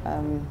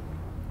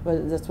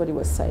 Well, that's what he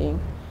was saying.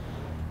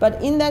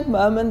 But in that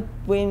moment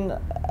when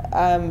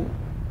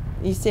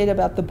he said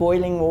about the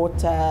boiling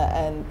water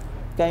and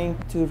going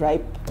to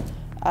rape,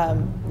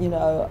 you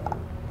know,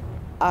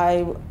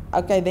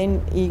 okay,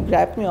 then he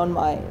grabbed me on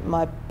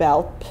my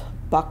belt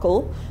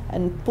buckle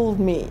and pulled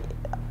me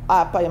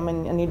up,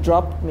 and he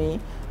dropped me.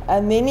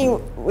 And then he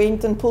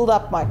went and pulled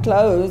up my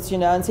clothes, you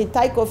know, and said,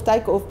 take off,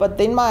 but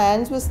then my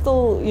hands were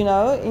still, you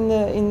know,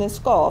 in the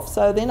scarf.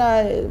 So then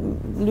I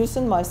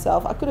loosened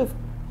myself. I could have,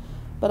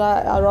 but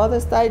I rather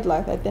stayed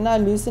like that. Then I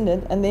loosened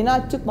it, and then I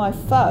took my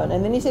phone,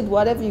 and then he said,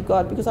 what have you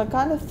got? Because I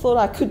kind of thought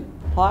I could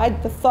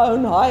hide the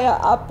phone higher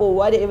up or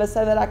whatever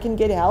so that I can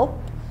get help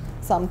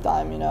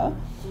sometime, you know.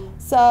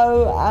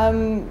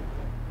 So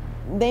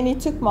then he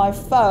took my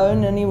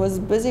phone, and he was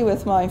busy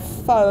with my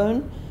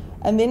phone.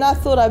 And then I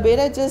thought I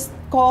better just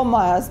call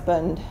my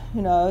husband,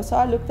 you know. So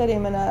I looked at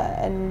him and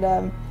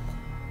I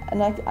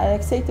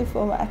said to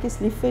him, ek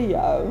is lief vir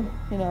jou,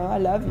 you know, I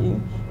love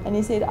you. And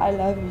he said, I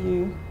love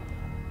you.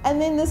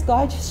 And then this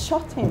guy just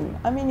shot him.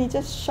 I mean, he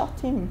just shot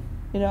him,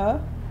 you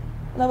know.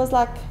 And I was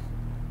like,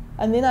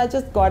 and then I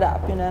just got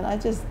up, you know, and I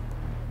just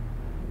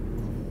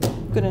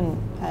couldn't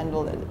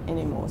handle it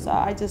anymore. So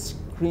I just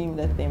screamed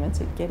at them and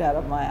said, get out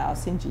of my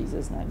house in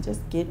Jesus' name,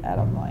 just get out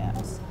of my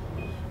house.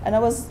 And I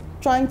was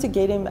trying to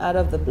get him out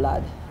of the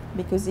blood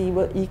because he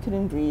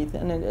couldn't breathe,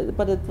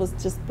 but it was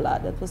just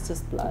blood. It was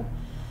just blood.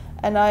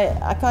 And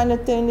I kind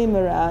of turned him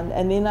around,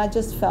 and then I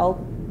just felt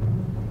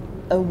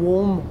a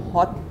warm,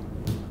 hot,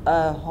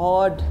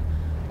 hard,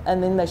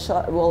 and then they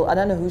shot. Well, I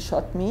don't know who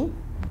shot me,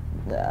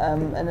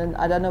 and then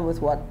I don't know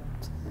with what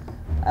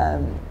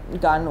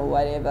gun or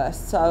whatever.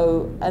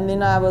 So, and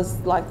then I was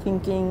like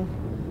thinking,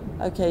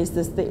 okay, is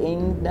this the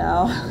end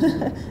now?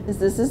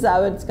 This is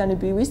how it's going to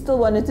be? We still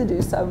wanted to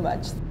do so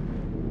much.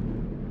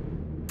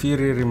 4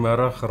 uur die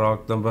middag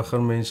geraak, dan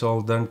begin mense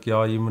al dink,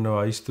 ja, jy moet nou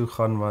huis toe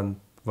gaan, want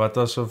wat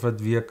asof het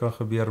weer kan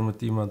gebeur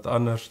met iemand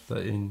anders,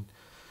 en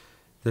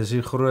dis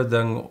die groot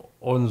ding,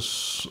 ons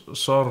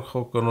sorg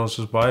ook, en ons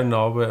is baie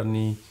naby aan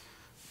die,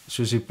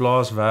 soos die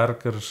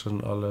plaaswerkers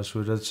en alles, so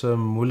dit is 'n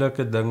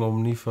moeilike ding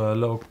om nie vir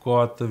hulle ook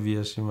kwaad te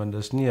wees nie, want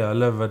dis nie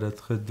hulle wat dit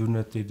gedoen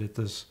het nie, dit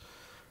is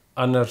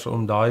anders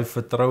om daai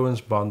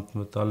vertrouensband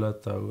met hulle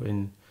te hou,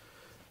 en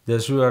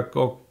dis hoe ek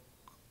ook,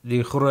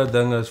 die groot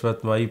ding is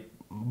wat my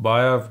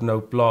baie nou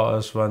pla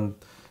is, want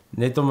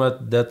net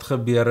omdat dit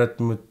gebeur het,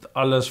 moet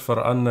alles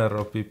verander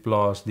op die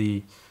plaas,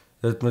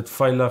 dit met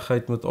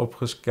veiligheid moet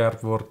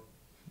opgeskerp word,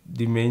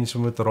 die mense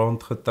moet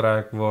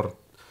rondgetrek word,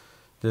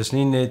 dis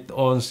nie net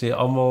ons nie,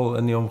 almal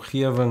in die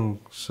omgewing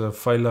se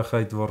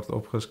veiligheid word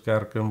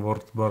opgeskerp en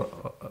word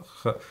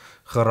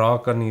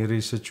geraak aan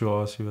hierdie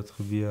situasie wat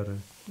gebeur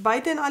het.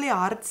 Buiten al die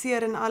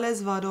hartseer en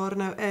alles wat daar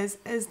nou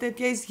is dit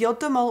jy's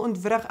heeltemal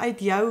ontwrig uit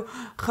jou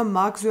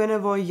gemaksone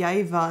waar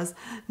jy was.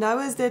 Nou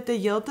is dit 'n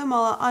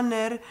heeltemal 'n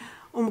ander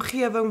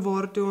omgewing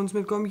waartoe ons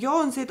moet kom.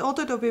 Ja, ons het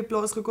altyd op die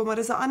plaas gekom, maar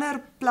dis 'n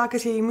ander plek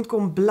as jy hier moet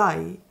kom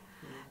bly.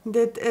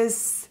 Dit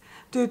is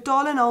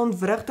totaal en al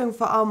ontwrigting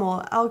vir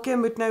almal. Elkeen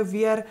moet nou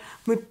weer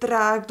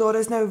trek. Daar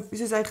is nou,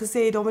 soos hy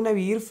gesê het, daar moet nou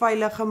hier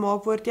veilig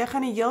gemaak word. Jy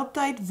gaan die hele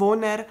tyd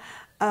wonder,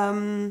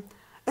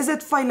 is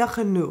dit veilig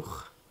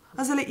genoeg?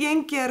 As hulle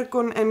een keer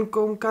kon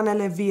inkom, kan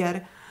hulle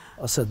weer.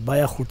 Ons het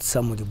baie goed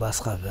saam met die baas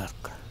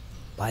gewerk.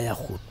 Baie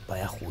goed,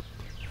 baie goed.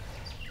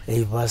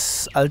 Hy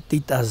was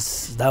altyd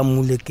as daar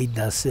moeilikheid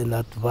is en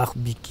dat wag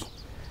bietjie.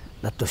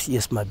 Dat ons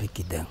eers maar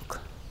bietjie dink.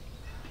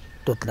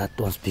 Tot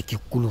laat ons bietjie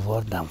koel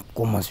word, dan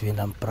kom ons weer,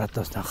 dan praat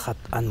ons, dan gaat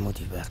aan met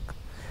die werk.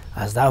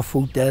 As daar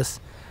fout is,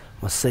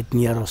 ons sit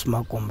neer, ons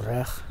maak hom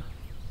reg.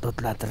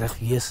 Tot laat reg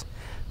wees,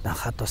 dan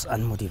gaat ons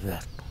aan met die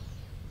werk.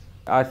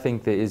 I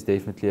think there is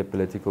definitely a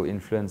political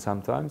influence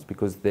sometimes,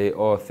 because there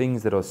are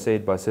things that are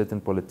said by certain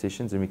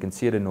politicians, and we can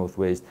see it in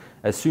Northwest.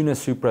 As soon as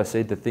Supra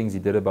said the things he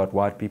did about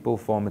white people,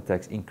 farm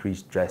attacks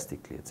increased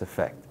drastically. It's a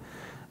fact.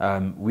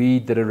 We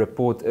did a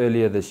report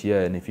earlier this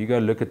year, and if you go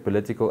look at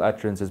political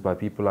utterances by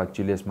people like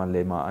Julius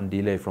Malema,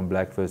 Andile from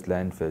Black First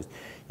Land First,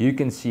 you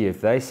can see if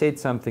they said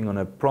something on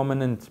a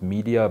prominent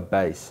media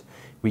base,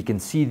 we can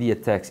see the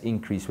attacks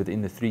increase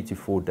within the 3 to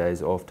 4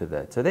 days after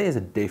that. So there is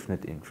a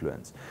definite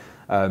influence.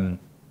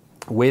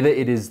 Whether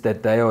it is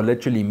that they are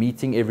literally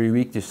meeting every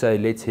week to say,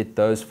 let's hit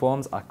those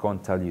farms, I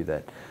can't tell you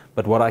that.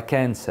 But what I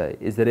can say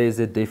is that there is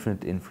a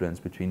definite influence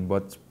between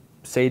what's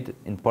said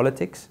in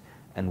politics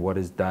and what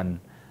is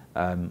done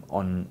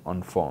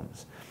on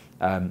farms.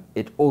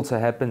 It also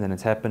happened, and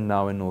it's happened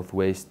now in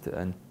Northwest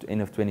at the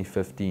end of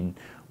 2015,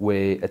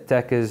 where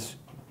attackers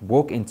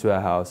walk into a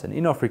house, and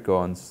in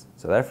Afrikaans,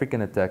 South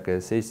African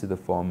attacker says to the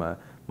farmer,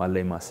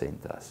 Malema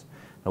sent us.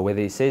 Now whether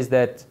he says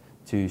that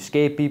to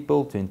scare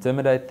people, to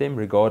intimidate them,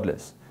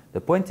 regardless. The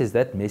point is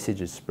that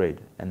message is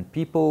spread, and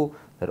people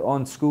that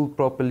aren't schooled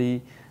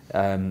properly,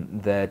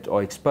 that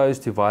are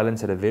exposed to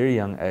violence at a very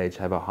young age,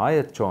 have a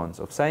higher chance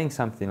of saying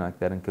something like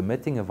that and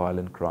committing a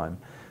violent crime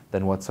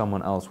than what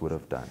someone else would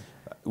have done.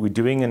 We're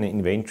doing an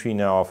inventory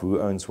now of who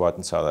owns what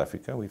in South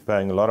Africa. We're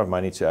paying a lot of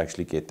money to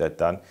actually get that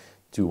done,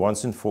 to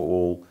once and for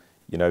all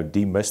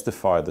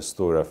demystify the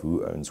story of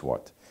who owns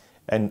what.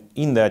 And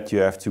in that, you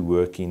have to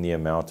work in the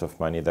amount of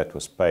money that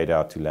was paid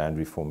out to land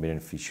reform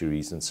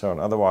beneficiaries and so on.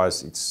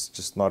 Otherwise, it's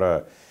just not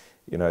a,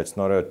 it's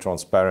not a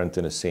transparent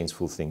and a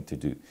sensible thing to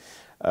do.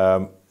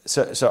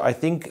 So I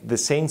think the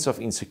sense of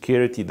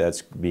insecurity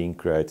that's being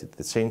created,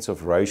 the sense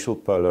of racial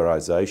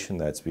polarization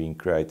that's being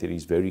created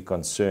is very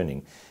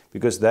concerning,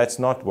 because that's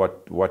not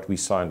what we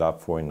signed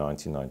up for in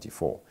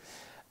 1994.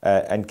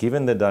 And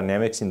given the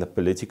dynamics in the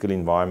political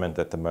environment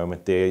at the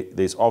moment,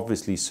 there's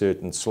obviously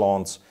certain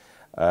slants.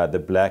 The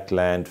Black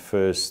Land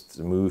First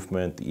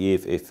movement, the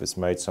EFF has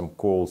made some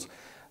calls.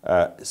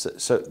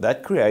 So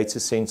that creates a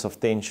sense of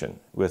tension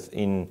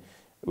within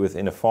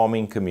a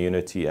farming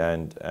community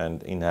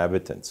and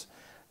inhabitants.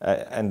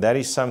 And that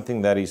is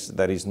something that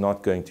is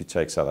not going to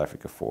take South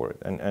Africa forward.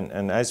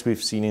 And as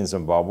we've seen in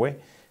Zimbabwe,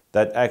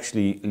 that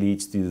actually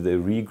leads to the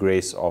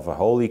regress of a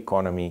whole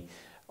economy,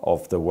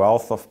 of the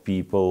wealth of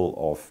people,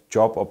 of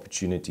job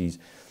opportunities.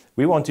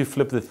 We want to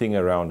flip the thing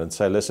around and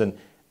say, listen,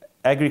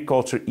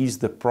 agriculture is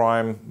the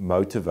prime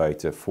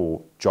motivator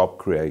for job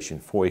creation,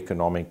 for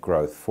economic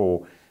growth,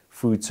 for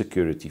food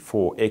security,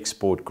 for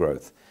export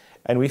growth.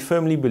 And we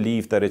firmly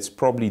believe that it's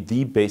probably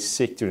the best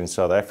sector in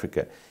South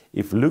Africa,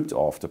 if looked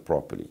after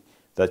properly,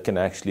 that can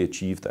actually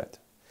achieve that.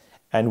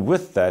 And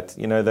with that,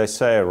 they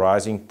say a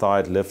rising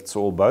tide lifts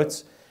all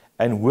boats.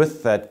 And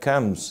with that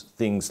comes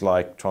things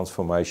like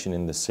transformation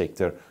in the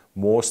sector,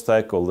 more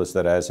stakeholders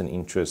that has an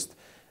interest.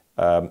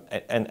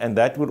 And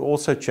that would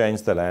also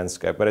change the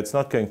landscape. But it's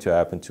not going to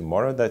happen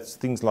tomorrow.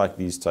 Things like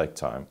these take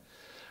time.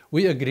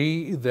 We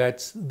agree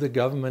that the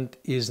government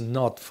is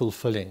not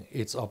fulfilling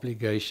its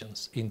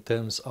obligations in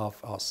terms of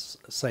our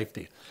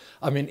safety.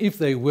 I mean, if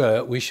they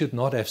were, we should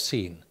not have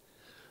seen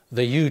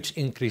the huge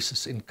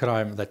increases in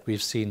crime that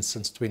we've seen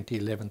since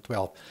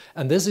 2011-12.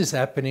 And this is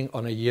happening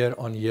on a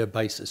year-on-year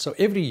basis. So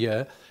every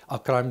year, our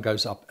crime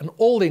goes up. And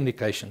all the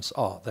indications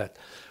are that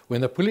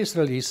when the police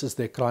releases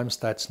their crime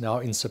stats now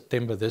in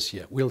September this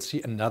year, we'll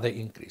see another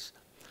increase.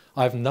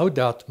 I have no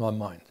doubt in my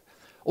mind.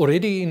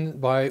 Already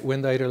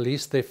when they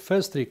released their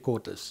first 3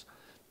 quarters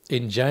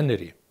in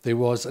January, there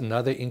was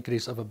another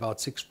increase of about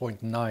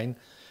 6.9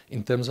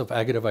 in terms of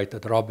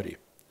aggravated robbery,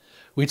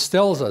 which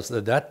tells us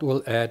that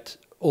will add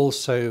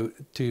also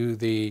to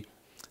the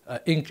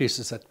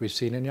increases that we've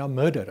seen in our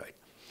murder rate.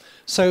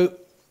 So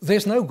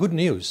there's no good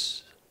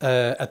news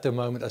at the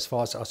moment as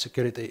far as our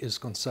security is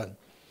concerned.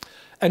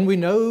 And we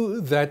know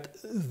that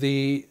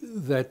the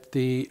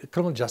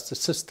criminal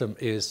justice system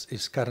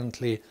is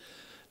currently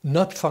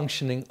not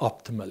functioning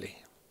optimally.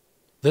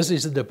 This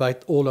is a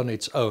debate all on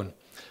its own.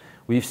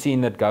 We've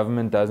seen that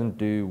government doesn't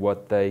do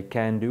what they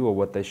can do or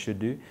what they should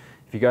do.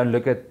 If you go and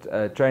look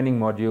at training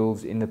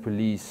modules in the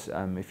police,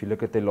 if you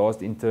look at the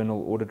last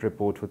internal audit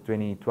report for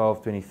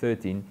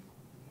 2012-2013,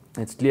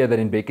 it's clear that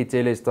in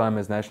Beketele's time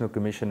as National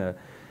Commissioner,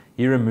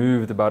 he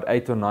removed about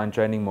 8 or 9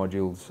 training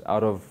modules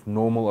out of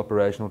normal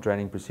operational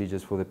training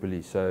procedures for the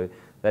police. So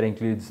that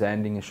includes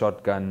handling a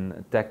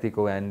shotgun,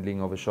 tactical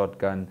handling of a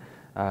shotgun,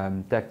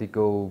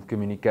 tactical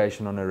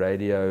communication on a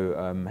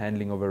radio,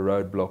 handling of a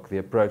roadblock, the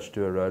approach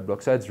to a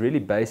roadblock. So it's really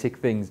basic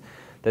things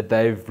that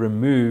they've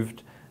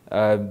removed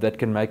that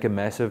can make a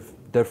massive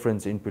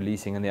difference in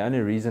policing. And the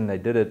only reason they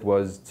did it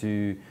was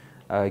to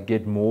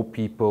get more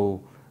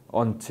people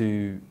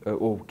onto,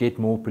 or get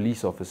more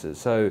police officers.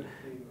 So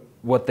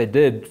what they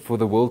did for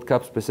the World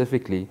Cup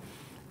specifically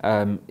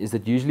is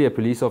that usually a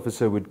police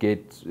officer would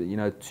get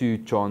 2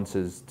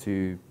 chances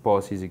to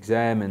pass his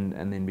exam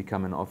and then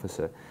become an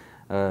officer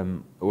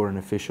or an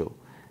official.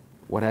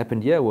 What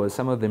happened here was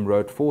some of them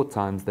wrote 4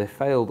 times. They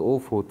failed all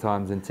 4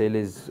 times, and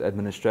Tele's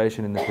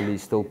administration and the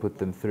police still put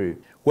them through.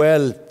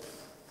 Well,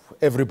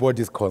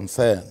 everybody is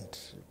concerned.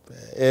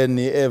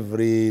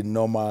 Every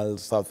normal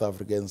South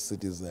African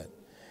citizen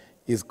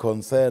is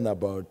concerned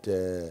about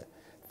the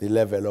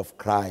level of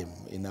crime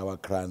in our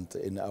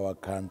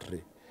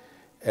country.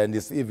 And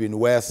it's even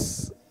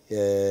worse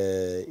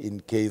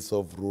in case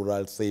of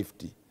rural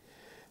safety,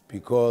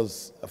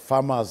 because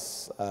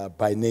farmers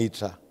by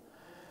nature,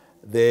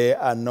 they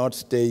are not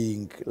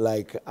staying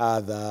like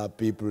other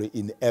people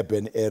in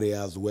urban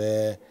areas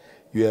where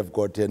you have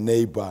got a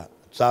neighbor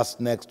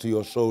just next to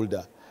your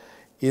shoulder.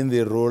 In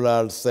the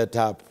rural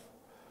setup,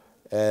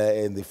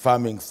 in the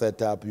farming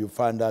setup, you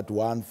find that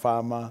one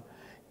farmer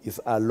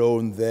is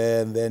alone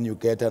there, and then you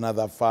get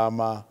another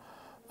farmer,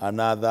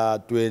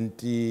 another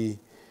 20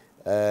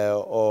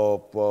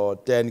 or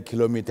 10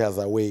 kilometers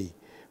away.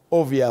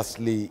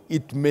 Obviously,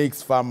 it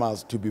makes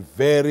farmers to be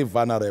very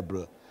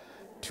vulnerable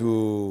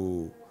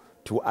to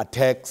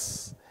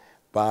attacks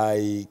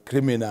by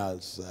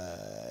criminals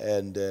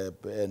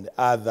and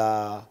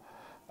other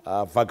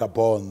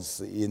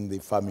vagabonds in the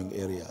farming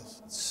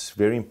areas. It's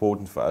very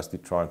important for us to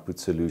try and put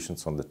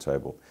solutions on the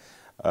table.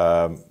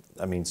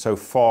 I mean, so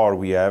far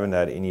we haven't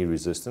had any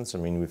resistance. I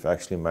mean, we've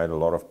actually made a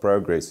lot of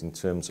progress in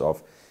terms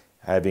of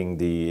having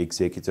the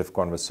executive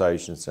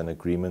conversations and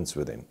agreements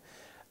with them.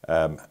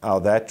 How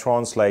that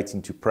translates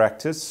into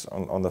practice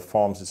on the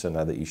farms is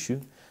another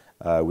issue.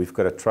 We've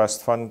got a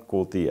trust fund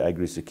called the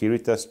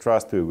Agri-Securitas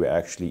Trust where we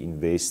actually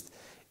invest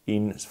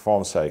in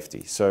farm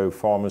safety. So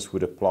farmers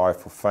would apply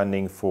for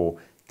funding for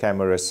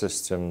camera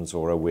systems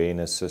or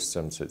awareness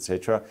systems,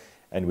 etc.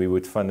 And we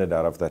would fund it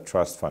out of that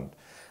trust fund,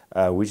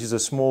 which is a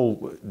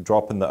small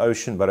drop in the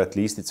ocean, but at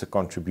least it's a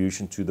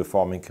contribution to the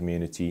farming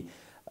community,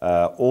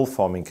 all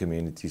farming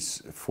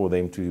communities, for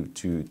them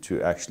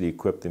to actually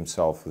equip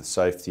themselves with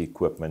safety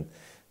equipment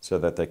so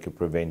that they can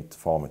prevent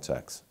farm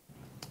attacks.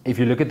 If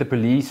you look at the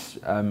police,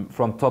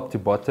 from top to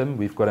bottom,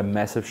 we've got a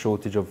massive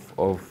shortage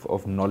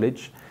of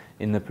knowledge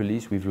in the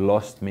police. We've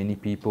lost many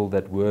people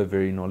that were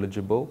very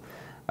knowledgeable.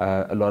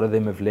 A lot of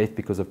them have left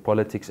because of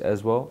politics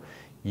as well.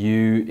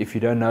 If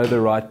you don't know the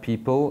right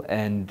people,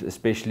 and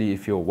especially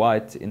if you're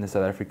white in the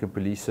South African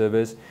Police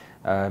Service,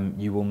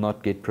 you will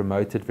not get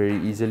promoted very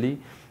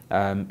easily.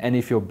 And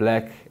if you're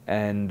black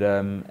and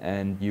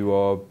you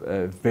are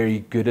very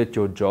good at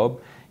your job,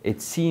 it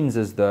seems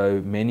as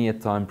though many a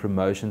time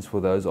promotions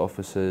for those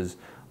officers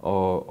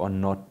are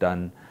not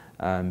done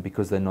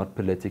because they're not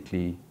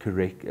politically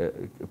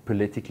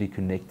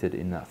connected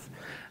enough.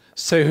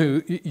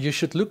 So you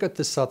should look at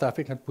the South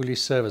African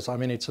Police Service. I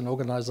mean, it's an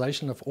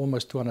organization of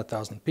almost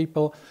 200,000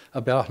 people.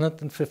 About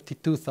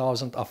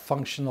 152,000 are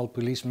functional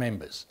police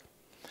members.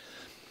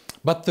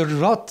 But the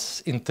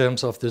rot in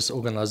terms of this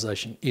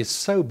organization is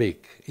so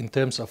big in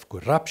terms of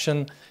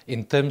corruption,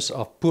 in terms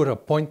of poor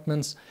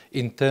appointments,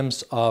 in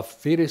terms of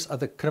various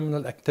other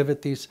criminal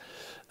activities,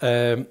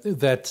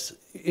 that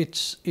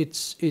it's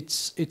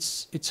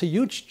a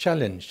huge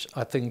challenge,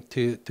 I think,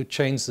 to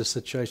change the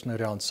situation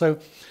around. So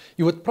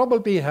you would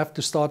probably have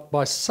to start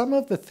by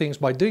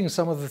doing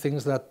some of the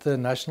things that the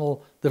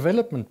National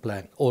Development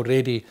Plan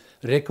already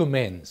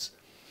recommends.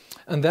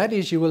 And that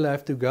is, you will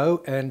have to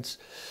go and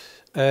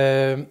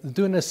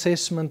do an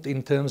assessment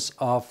in terms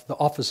of the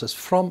officers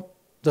from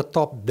the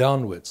top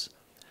downwards,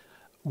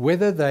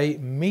 whether they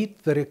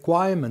meet the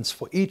requirements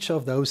for each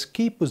of those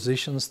key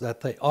positions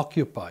that they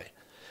occupy.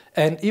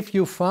 And if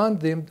you find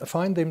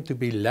them to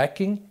be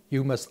lacking,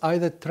 you must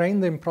either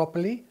train them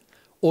properly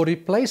or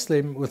replace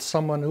them with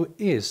someone who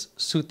is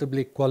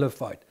suitably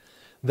qualified.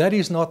 That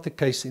is not the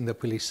case in the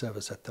police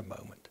service at the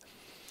moment.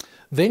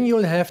 Then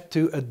you'll have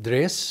to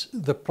address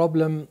the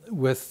problem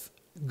with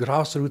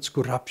grassroots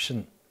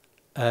corruption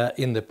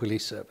in the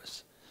police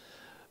service,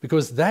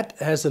 because that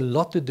has a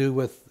lot to do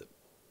with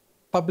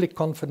public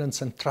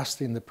confidence and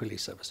trust in the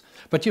police service.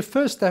 But you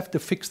first have to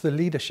fix the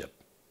leadership.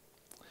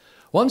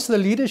 Once the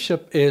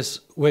leadership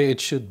is where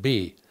it should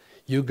be,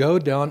 you go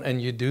down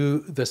and you do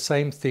the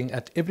same thing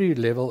at every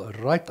level,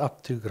 right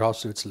up to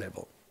grassroots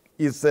level.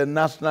 It's a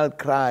national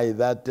cry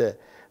that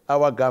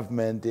our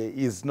government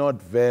is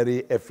not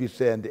very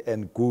efficient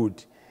and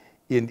good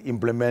in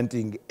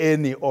implementing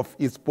any of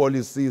its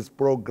policies,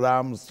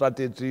 programs,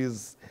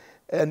 strategies,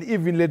 and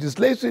even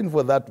legislation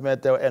for that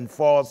matter,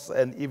 enforce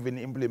and even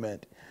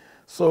implement.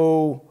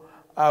 So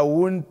I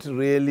wouldn't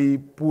really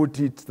put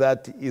it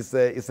that it's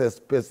a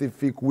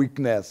specific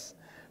weakness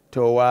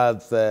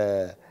towards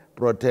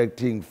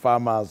protecting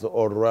farmers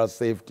or rural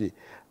safety.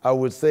 I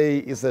would say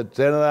it's a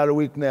general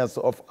weakness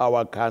of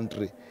our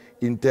country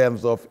in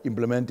terms of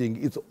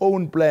implementing its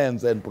own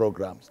plans and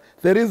programs.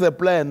 There is a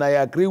plan, I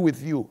agree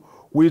with you,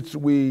 which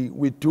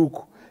we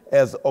took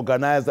as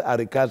organized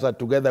agriculture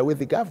together with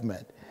the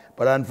government.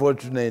 But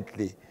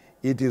unfortunately,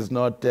 it is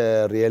not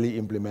really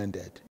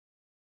implemented.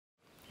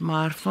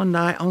 Maar van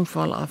daai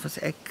aanval af as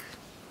ek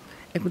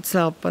moet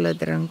slaappille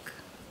drink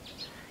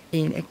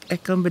en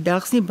ek kan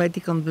bedags nie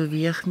buitekant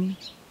beweeg nie,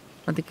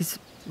 want ek is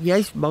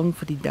juist bang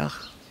vir die dag.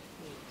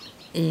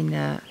 En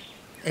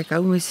ek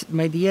hou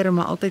my deure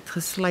maar altyd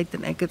gesluit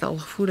en ek het al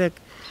gevoel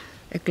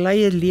ek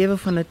lei 'n lewe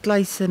van 'n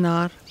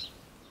kluisenaar.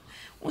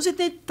 Ons het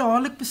net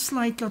dadelik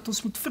besluit dat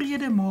ons moet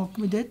vrede maak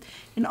met dit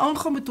en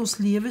aangaan met ons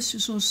lewe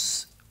soos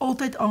ons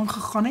altyd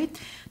aangegaan het.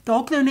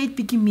 Dalk nou net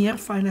bietjie meer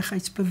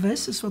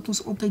veiligheidsbewus as wat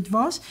ons altyd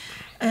was.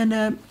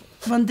 En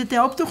want dit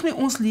help tog nie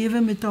ons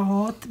lewe met 'n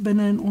haat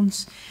binne in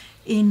ons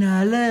en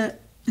hulle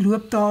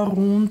loop daar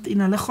rond en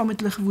hulle gaan met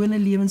hulle gewone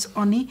lewens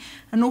aan nie.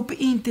 En op 'n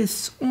eind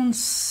is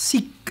ons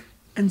siek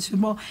en so,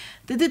 maar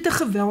dit het 'n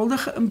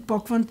geweldige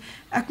impak want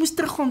ek moes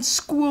terug gaan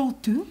skool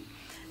toe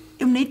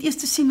om net eers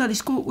te sien dat die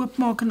skool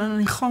oopmaak en dan aan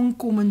die gang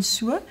kom en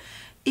so.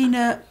 En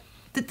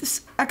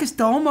ek is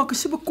daar maar ek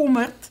is so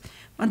bekommerd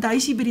want hy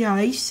is hier by die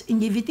huis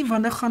en jy weet nie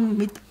wanneer gaan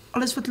met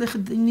alles wat hulle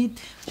gedoen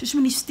het, soos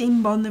met die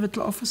stembande wat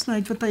hulle afgesny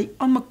het, wat hy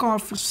aan mekaar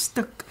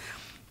verstik,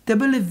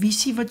 dubbele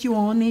visie wat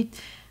Johan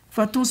het,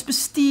 wat ons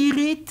bestuur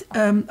het.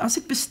 As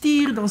ek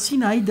bestuur, dan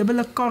sien hy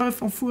dubbele karre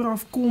van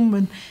vooraf kom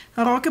en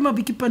dan raak hy maar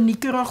bietjie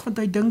paniekerig want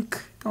hy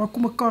dink daar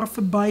kom 'n kar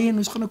verby en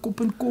ons gaan 'n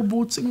kop en kop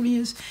botsing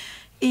wees.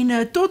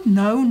 En tot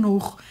nou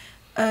nog,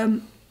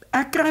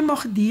 ek kry maar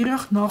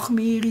gedurig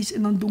nagmerries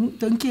en dan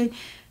dink jy,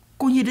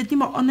 kon jy dit nie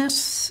maar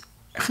anders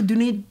gedoen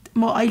het,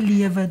 maar hy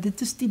lewe,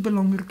 dit is die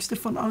belangrikste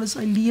van alles,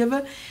 hy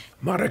lewe.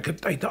 Maar ek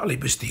het uit al die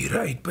bestuure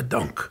uit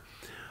bedank.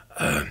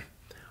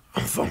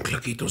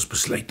 Aanvanklik het ons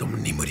besluit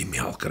om nie met die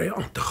melkery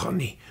aan te gaan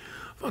nie,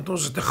 want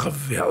ons het 'n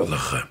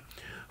geweldige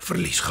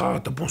verlies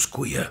gehad op ons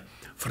koeie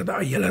Vir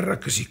daai hele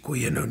ruk is die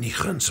koeie nou nie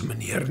guns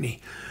meneer nie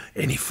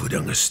en die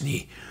voeding is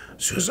nie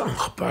soos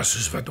aangepas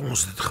soos wat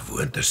ons dit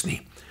gewoond is nie.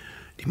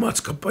 Die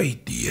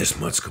maatskappy,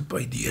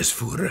 DS-maatskappy,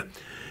 DS-voere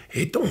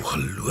het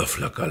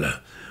ongelooflik hulle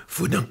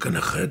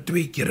voedingkundige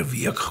 2 keer 'n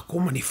week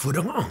gekom en die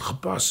voeding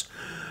aangepas.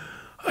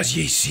 As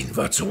jy sien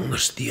wat so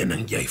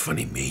ondersteuning jy van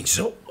die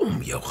mense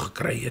om jou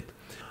gekry het.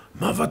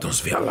 Maar wat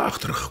ons wel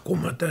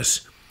agtergekom het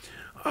is,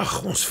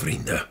 ag ons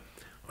vriende,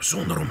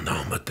 sonder om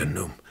name te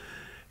noem,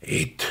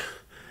 het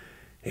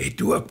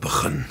ook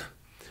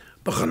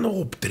begin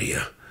optree.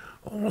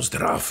 Ons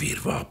dra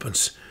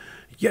vuurwapens.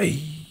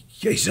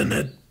 Jy's in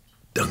 'n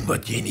ding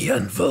wat jy nie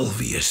in wil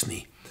wees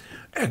nie.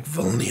 Ek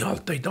wil nie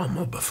altyd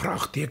almal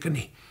bevraagteken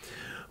nie.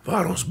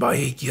 Waar ons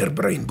baie keer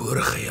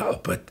breinboere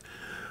gehelp het,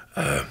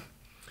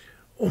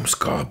 om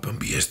skaap en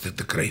beeste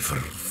te kry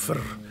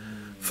vir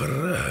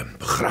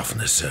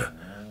begrafnisse,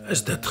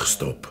 is dit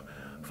gestop,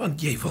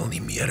 want jy wil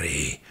nie meer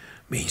hê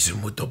mense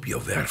moet op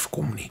jou werf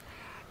kom nie.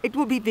 It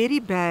will be very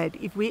bad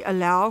if we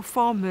allow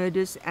farm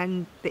murders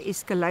and the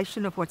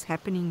escalation of what's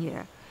happening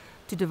here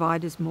to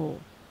divide us more.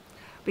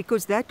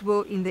 Because that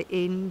will, in the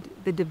end,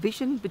 the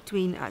division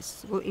between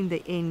us will, in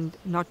the end,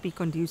 not be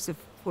conducive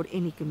for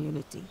any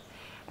community.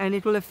 And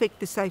it will affect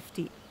the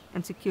safety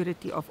and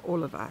security of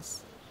all of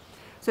us.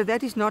 So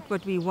that is not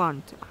what we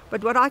want.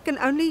 But what I can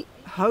only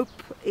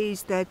hope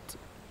is that,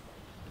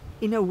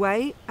 in a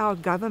way, our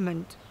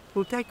government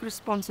will take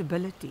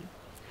responsibility.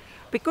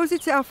 Because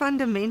it's our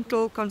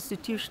fundamental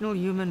constitutional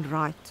human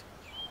right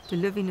to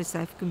live in a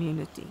safe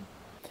community.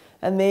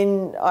 And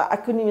then I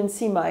couldn't even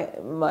see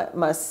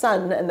my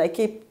son, and they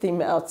kept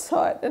him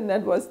outside, and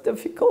that was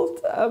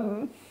difficult.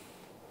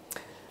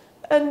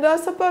 And I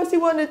suppose he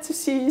wanted to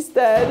see his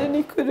dad, and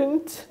he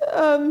couldn't.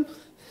 And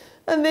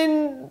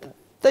then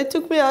they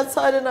took me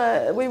outside,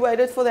 and we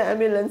waited for the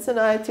ambulance, and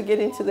I had to get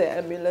into the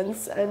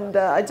ambulance. And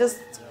I just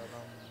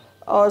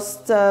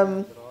asked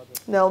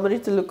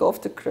Nelmarie to look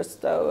after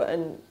Christo,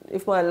 and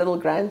if my little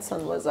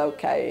grandson was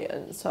okay,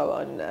 and so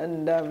on.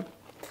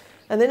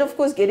 And then, of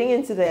course, getting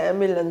into the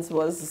ambulance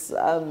was,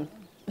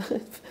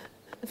 it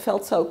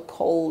felt so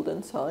cold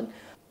and so on.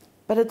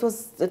 But it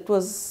was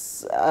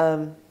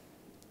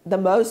the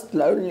most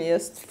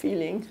loneliest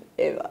feeling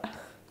ever.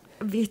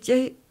 Weet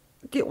jy,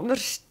 die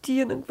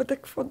ondersteuning wat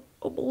ek van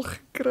almal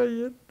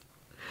gekry het.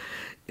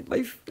 En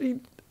my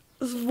vriend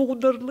is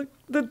wonderlik.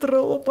 Dit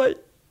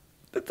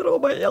dra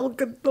my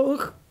elke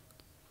dag.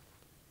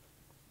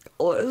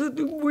 Al is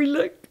dit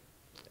moeilik.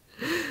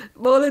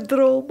 Maar dit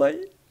dra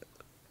my.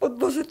 Wat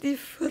was dit nie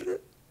vir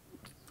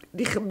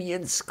die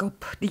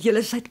gemeenskap, die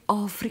hele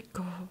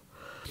Suid-Afrika.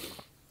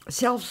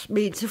 Selfs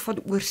mense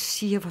van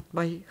oorsee wat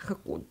my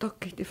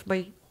gekontak het, het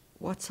my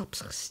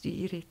WhatsApps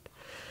gestuur het.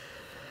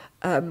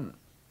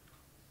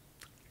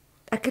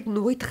 Ek het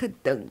nooit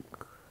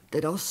gedink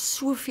dat daar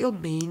soveel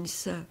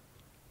mense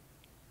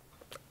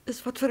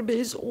is wat vir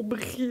mense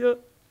omgee.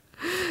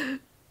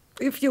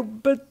 If you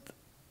bid.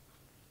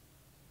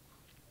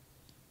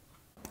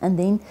 And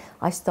then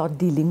I start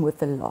dealing with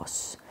the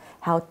loss.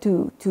 How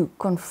to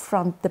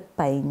confront the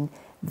pain.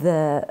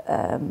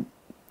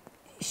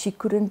 She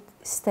couldn't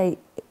stay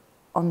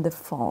on the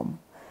farm.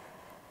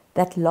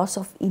 That loss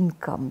of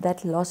income,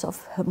 that loss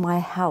of my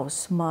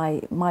house,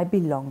 my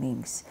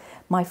belongings,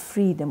 my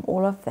freedom,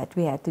 all of that,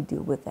 we had to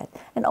deal with that.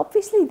 And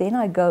obviously then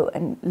I go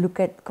and look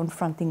at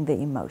confronting the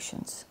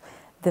emotions,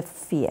 the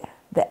fear,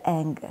 the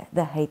anger,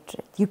 the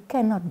hatred. You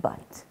cannot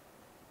but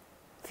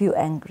feel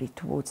angry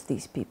towards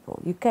these people.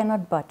 You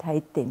cannot but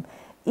hate them,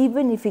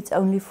 even if it's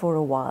only for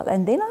a while.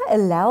 And then I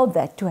allow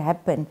that to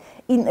happen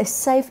in a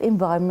safe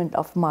environment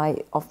of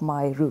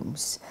my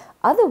rooms.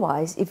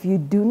 Otherwise, if you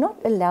do not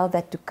allow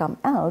that to come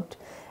out,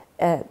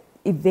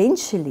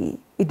 eventually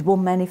it will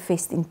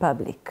manifest in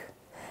public.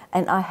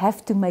 And I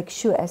have to make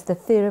sure as the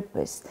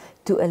therapist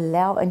to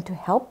allow and to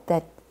help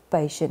that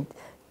patient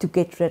to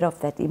get rid of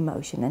that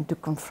emotion and to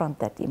confront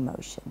that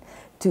emotion,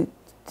 to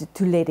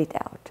let it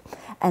out.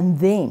 And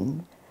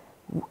then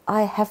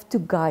I have to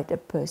guide a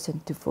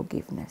person to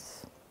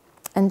forgiveness.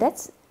 And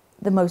that's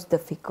the most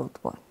difficult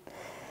one.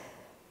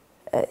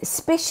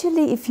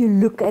 Especially if you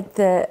look at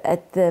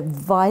the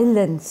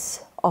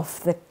violence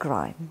of the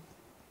crime.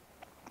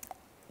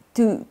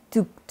 To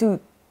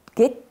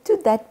get to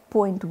that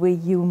point where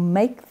you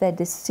make that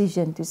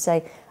decision to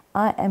say,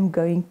 I am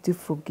going to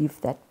forgive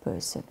that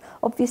person.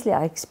 Obviously,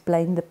 I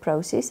explain the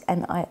process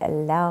and I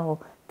allow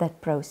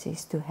that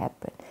process to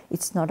happen.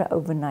 It's not an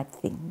overnight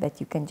thing that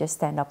you can just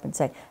stand up and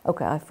say,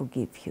 okay, I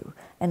forgive you.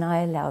 And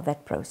I allow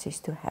that process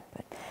to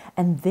happen.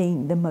 And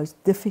then the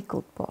most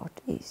difficult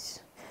part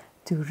is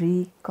to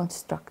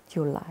reconstruct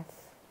your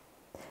life.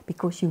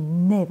 Because you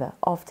never,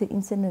 after an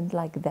incident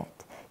like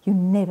that, you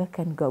never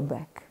can go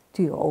back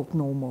to your old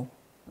normal.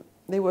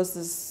 There was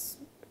this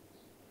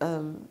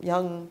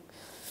young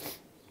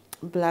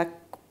black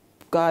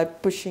guy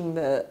pushing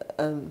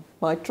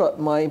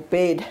my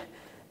bed,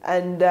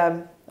 and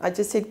I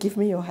just said, give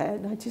me your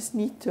hand, I just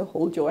need to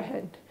hold your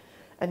hand.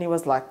 And he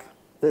was like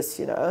this,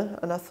 you know,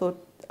 and I thought,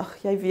 ag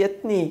jy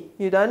weet nie,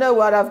 you don't know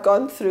what I've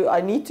gone through.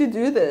 I need to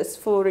do this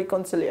for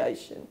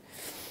reconciliation.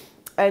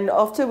 And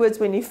afterwards,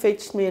 when he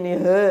fetched me and he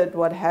heard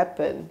what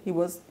happened,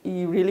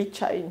 he really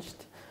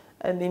changed.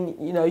 And then,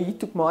 you know, he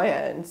took my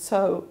hand.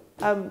 So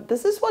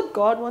this is what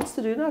God wants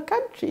to do in our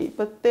country.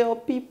 But there are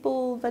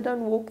people that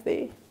don't walk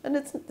there. And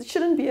it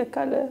shouldn't be a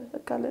color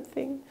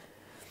thing.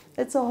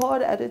 It's a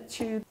hard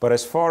attitude. But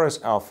as far as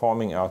our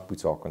farming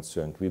outputs are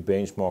concerned, we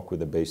benchmark with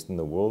the best in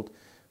the world.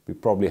 We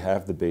probably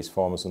have the best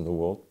farmers in the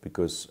world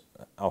because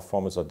our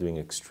farmers are doing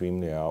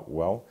extremely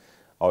well.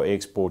 Our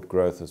export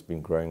growth has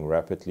been growing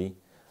rapidly.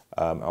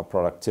 Our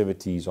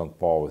productivity is on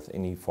par with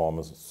any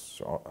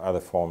farmers or other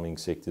farming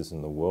sectors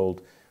in the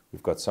world.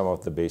 We've got some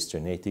of the best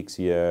genetics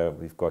here.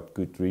 We've got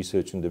good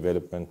research and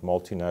development.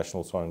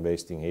 Multinationals are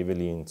investing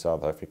heavily in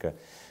South Africa.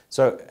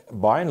 So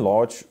by and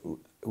large,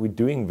 we're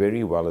doing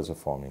very well as a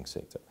farming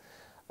sector.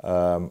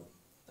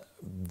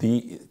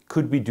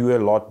 Could we do a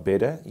lot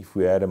better if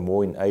we had a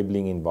more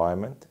enabling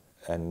environment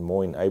and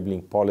more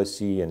enabling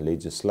policy and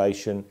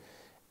legislation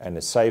and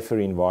a safer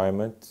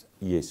environment?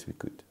 Yes, we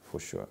could, for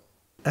sure.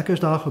 Ek is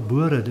daar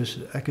gebore, dus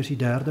ek is die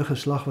derde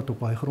geslag wat op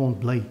daai grond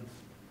bly.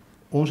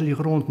 Ons het die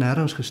grond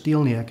nêrens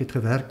gesteel nie, ek het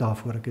gewerk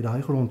daarvoor, ek het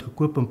daai grond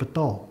gekoop en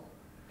betaal.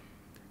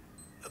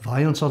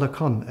 Waarheen sal ek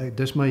gaan?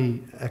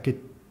 Ek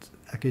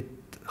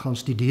het gaan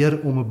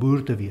studeer om 'n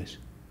boer te wees.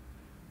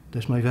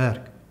 Dis my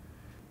werk.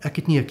 Ek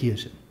het nie 'n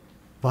keuse.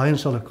 Waarheen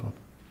sal ek gaan?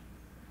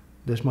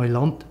 Dis my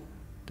land,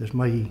 dis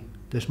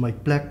my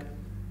plek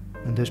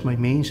en dis my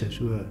mense,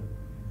 so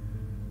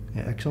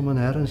ja, ek sal maar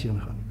nêrens heen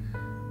gaan.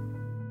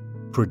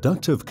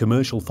 Productive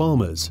commercial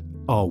farmers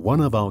are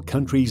one of our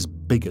country's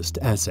biggest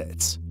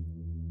assets.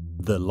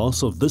 The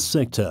loss of this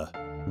sector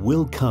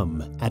will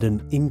come at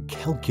an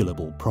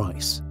incalculable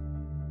price.